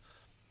like it.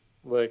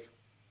 Like,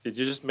 did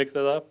you just make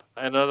that up?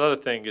 And another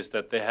thing is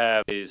that they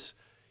have this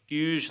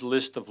huge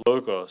list of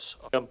logos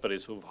of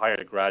companies who've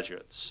hired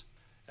graduates.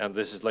 And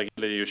this is like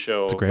you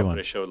show, It's a great one.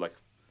 company show like,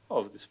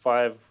 oh, these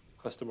 5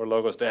 customer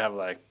logos, they have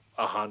like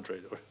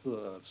 100, or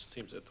it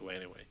seems that way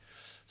anyway.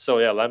 So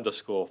yeah, Lambda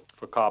School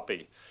for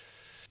copy.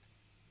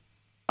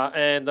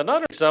 And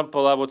another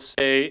example I would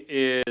say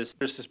is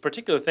there's this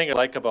particular thing I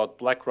like about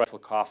Black Rifle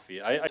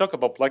Coffee. I talk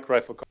about Black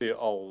Rifle Coffee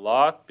a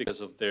lot because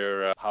of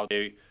their how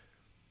they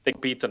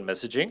compete on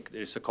messaging.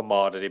 It's a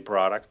commodity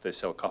product. They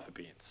sell coffee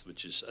beans,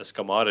 which is as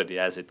commodity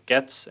as it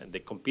gets, and they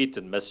compete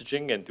in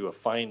messaging and do a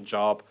fine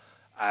job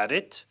at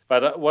it.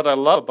 But what I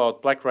love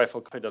about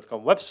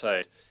BlackRifleCoffee.com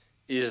website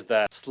is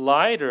that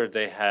slider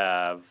they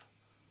have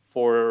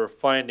for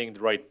finding the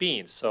right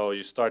beans. So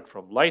you start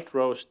from light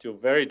roast to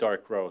very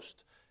dark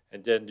roast,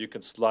 and then you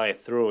can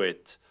slide through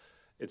it.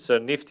 It's a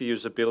nifty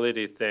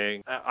usability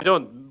thing. I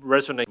don't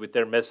resonate with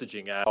their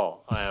messaging at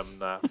all.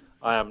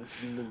 I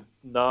am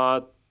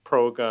not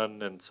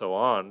pro-gun and so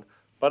on,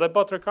 but I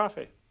bought their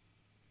coffee.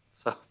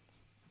 So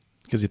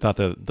because you thought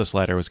the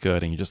slider was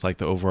good, and you just like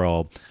the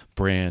overall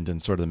brand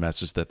and sort of the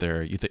message that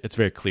it's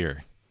very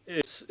clear.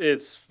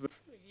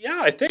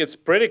 I think it's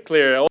pretty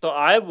clear. Also,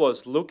 I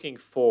was looking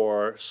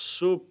for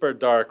super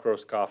dark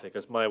roast coffee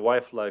because my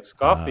wife likes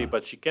coffee,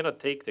 but she cannot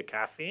take the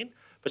caffeine.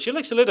 But she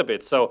likes a little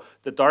bit. So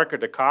the darker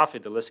the coffee,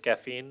 the less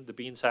caffeine the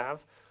beans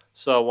have.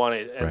 So I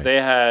wanted, and they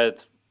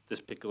had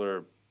this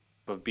particular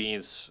of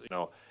beans,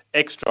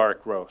 extra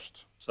dark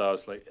roast. So I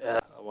was like, I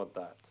want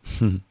that.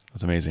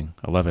 That's amazing.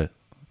 I love it.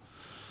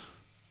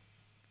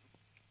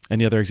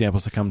 Any other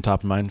examples that come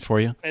top of mind for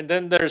you? And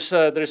then there's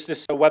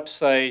this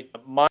website,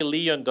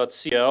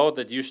 myleon.co,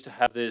 that used to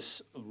have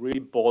this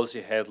really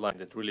ballsy headline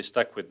that really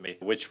stuck with me,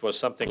 which was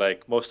something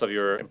like most of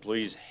your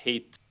employees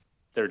hate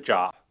their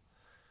job,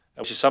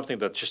 which is something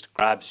that just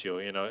grabs you.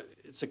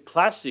 It's a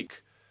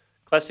classic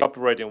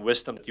operating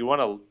wisdom that you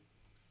want to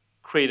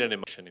create an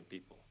emotion in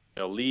people.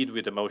 Lead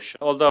with emotion.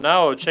 Although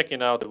now,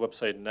 checking out the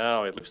website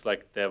now, it looks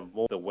like they have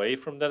moved away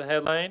from that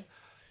headline.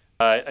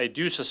 I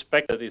do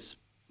suspect that it's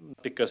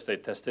because they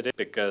tested it,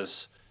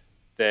 because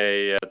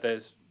they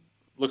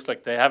looks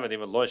like they haven't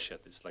even launched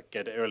yet. It's like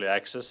get early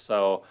access.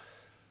 So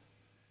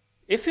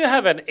if you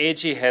have an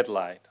edgy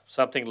headline,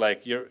 something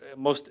like your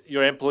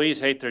employees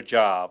hate their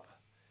job,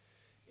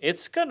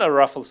 it's gonna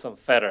ruffle some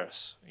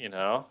feathers,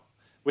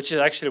 which is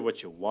actually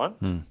what you want.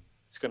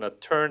 It's gonna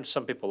turn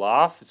some people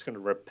off. It's gonna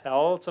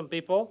repel some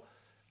people,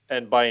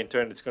 and by in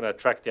turn, it's gonna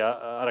attract the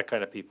other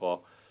kind of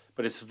people.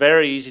 But it's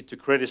very easy to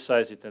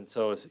criticize it, and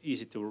so it's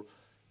easy to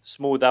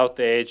smooth out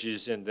the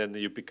edges, and then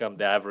you become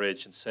the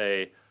average and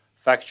say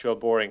factual,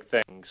 boring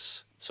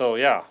things. So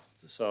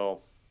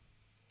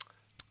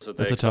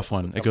that's a tough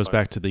one. It goes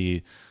back to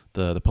the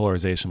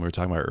polarization we were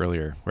talking about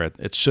earlier, where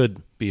it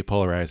should be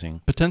polarizing,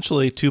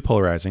 potentially too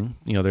polarizing.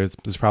 There's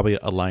probably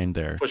a line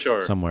there for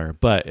sure somewhere,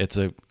 but it's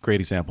a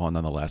great example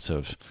nonetheless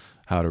of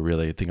how to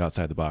really think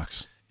outside the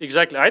box.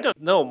 Exactly. I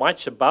don't know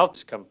much about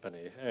this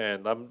company,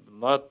 and I'm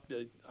not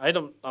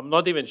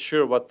even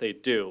sure what they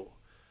do.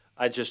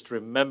 I just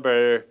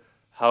remember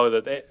how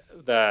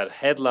that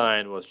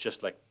headline was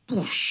just like,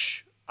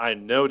 whoosh. I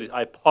noticed.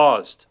 I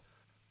paused,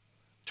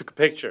 took a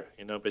picture.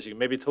 Basically,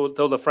 maybe told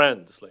a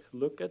friend. It's like,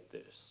 look at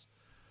this.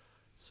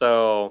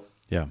 So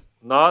yeah,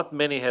 not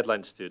many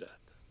headlines do that.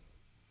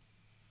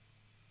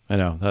 I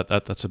know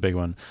that's a big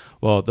one.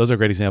 Well, those are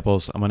great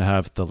examples. I'm going to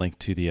have the link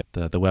to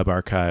the web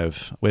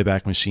archive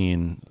Wayback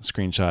Machine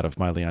screenshot of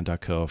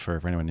myleon.co for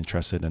anyone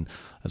interested, and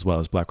as well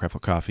as Black Rifle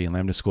Coffee and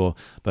Lambda School.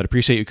 But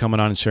appreciate you coming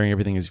on and sharing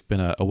everything. It's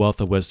been a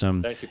wealth of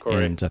wisdom. Thank you,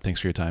 Corey. And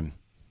thanks for your time.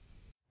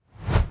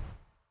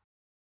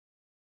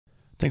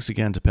 Thanks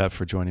again to Pep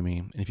for joining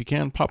me. And if you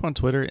can, pop on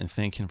Twitter and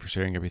thank him for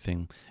sharing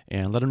everything,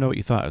 and let him know what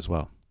you thought as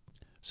well.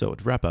 So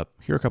to wrap up,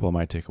 here are a couple of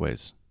my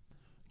takeaways.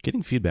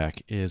 Getting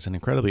feedback is an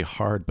incredibly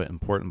hard but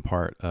important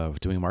part of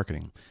doing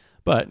marketing.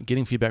 But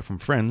getting feedback from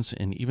friends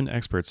and even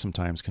experts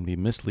sometimes can be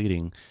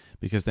misleading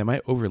because they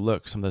might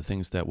overlook some of the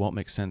things that won't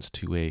make sense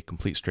to a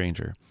complete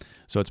stranger.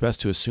 So it's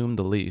best to assume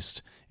the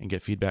least and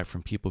get feedback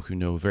from people who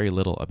know very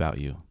little about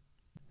you.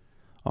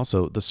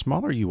 Also, the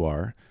smaller you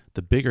are,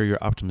 the bigger your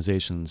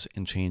optimizations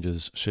and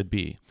changes should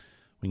be.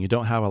 When you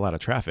don't have a lot of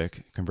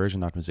traffic,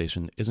 conversion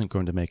optimization isn't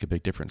going to make a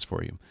big difference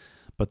for you.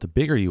 But the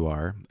bigger you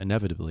are,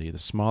 inevitably, the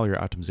smaller your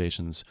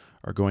optimizations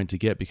are going to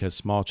get because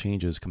small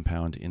changes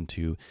compound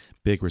into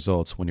big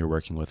results when you're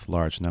working with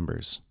large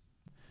numbers.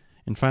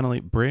 And finally,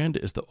 brand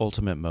is the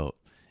ultimate moat.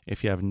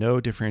 If you have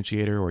no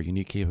differentiator or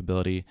unique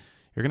capability,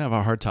 you're going to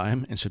have a hard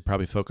time and should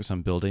probably focus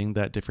on building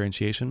that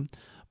differentiation.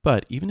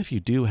 But even if you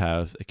do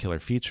have a killer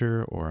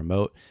feature or a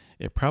moat,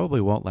 it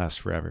probably won't last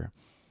forever.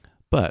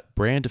 But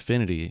brand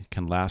affinity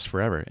can last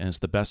forever, and it's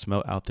the best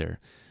moat out there.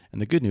 And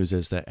the good news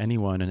is that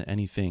anyone and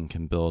anything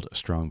can build a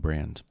strong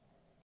brand.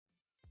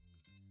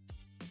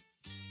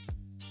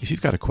 If you've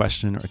got a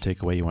question or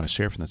takeaway you want to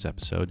share from this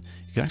episode,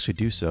 you can actually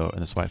do so in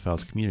the Swipe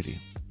Files community.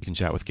 You can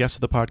chat with guests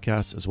of the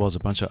podcast as well as a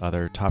bunch of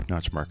other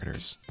top-notch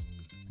marketers.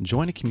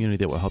 Join a community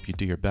that will help you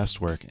do your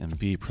best work and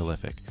be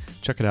prolific.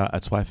 Check it out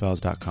at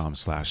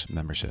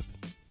swipefiles.com/membership.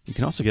 You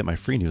can also get my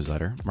free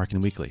newsletter,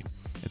 Marketing Weekly.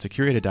 It's a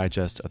curated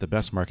digest of the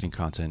best marketing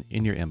content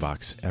in your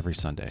inbox every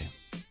Sunday.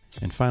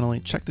 And finally,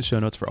 check the show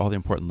notes for all the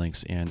important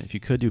links, and if you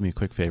could do me a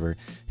quick favor,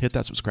 hit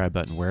that subscribe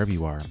button wherever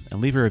you are,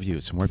 and leave a review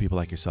so more people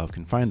like yourself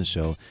can find the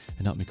show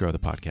and help me grow the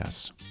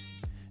podcast.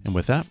 And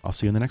with that, I'll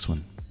see you in the next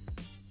one.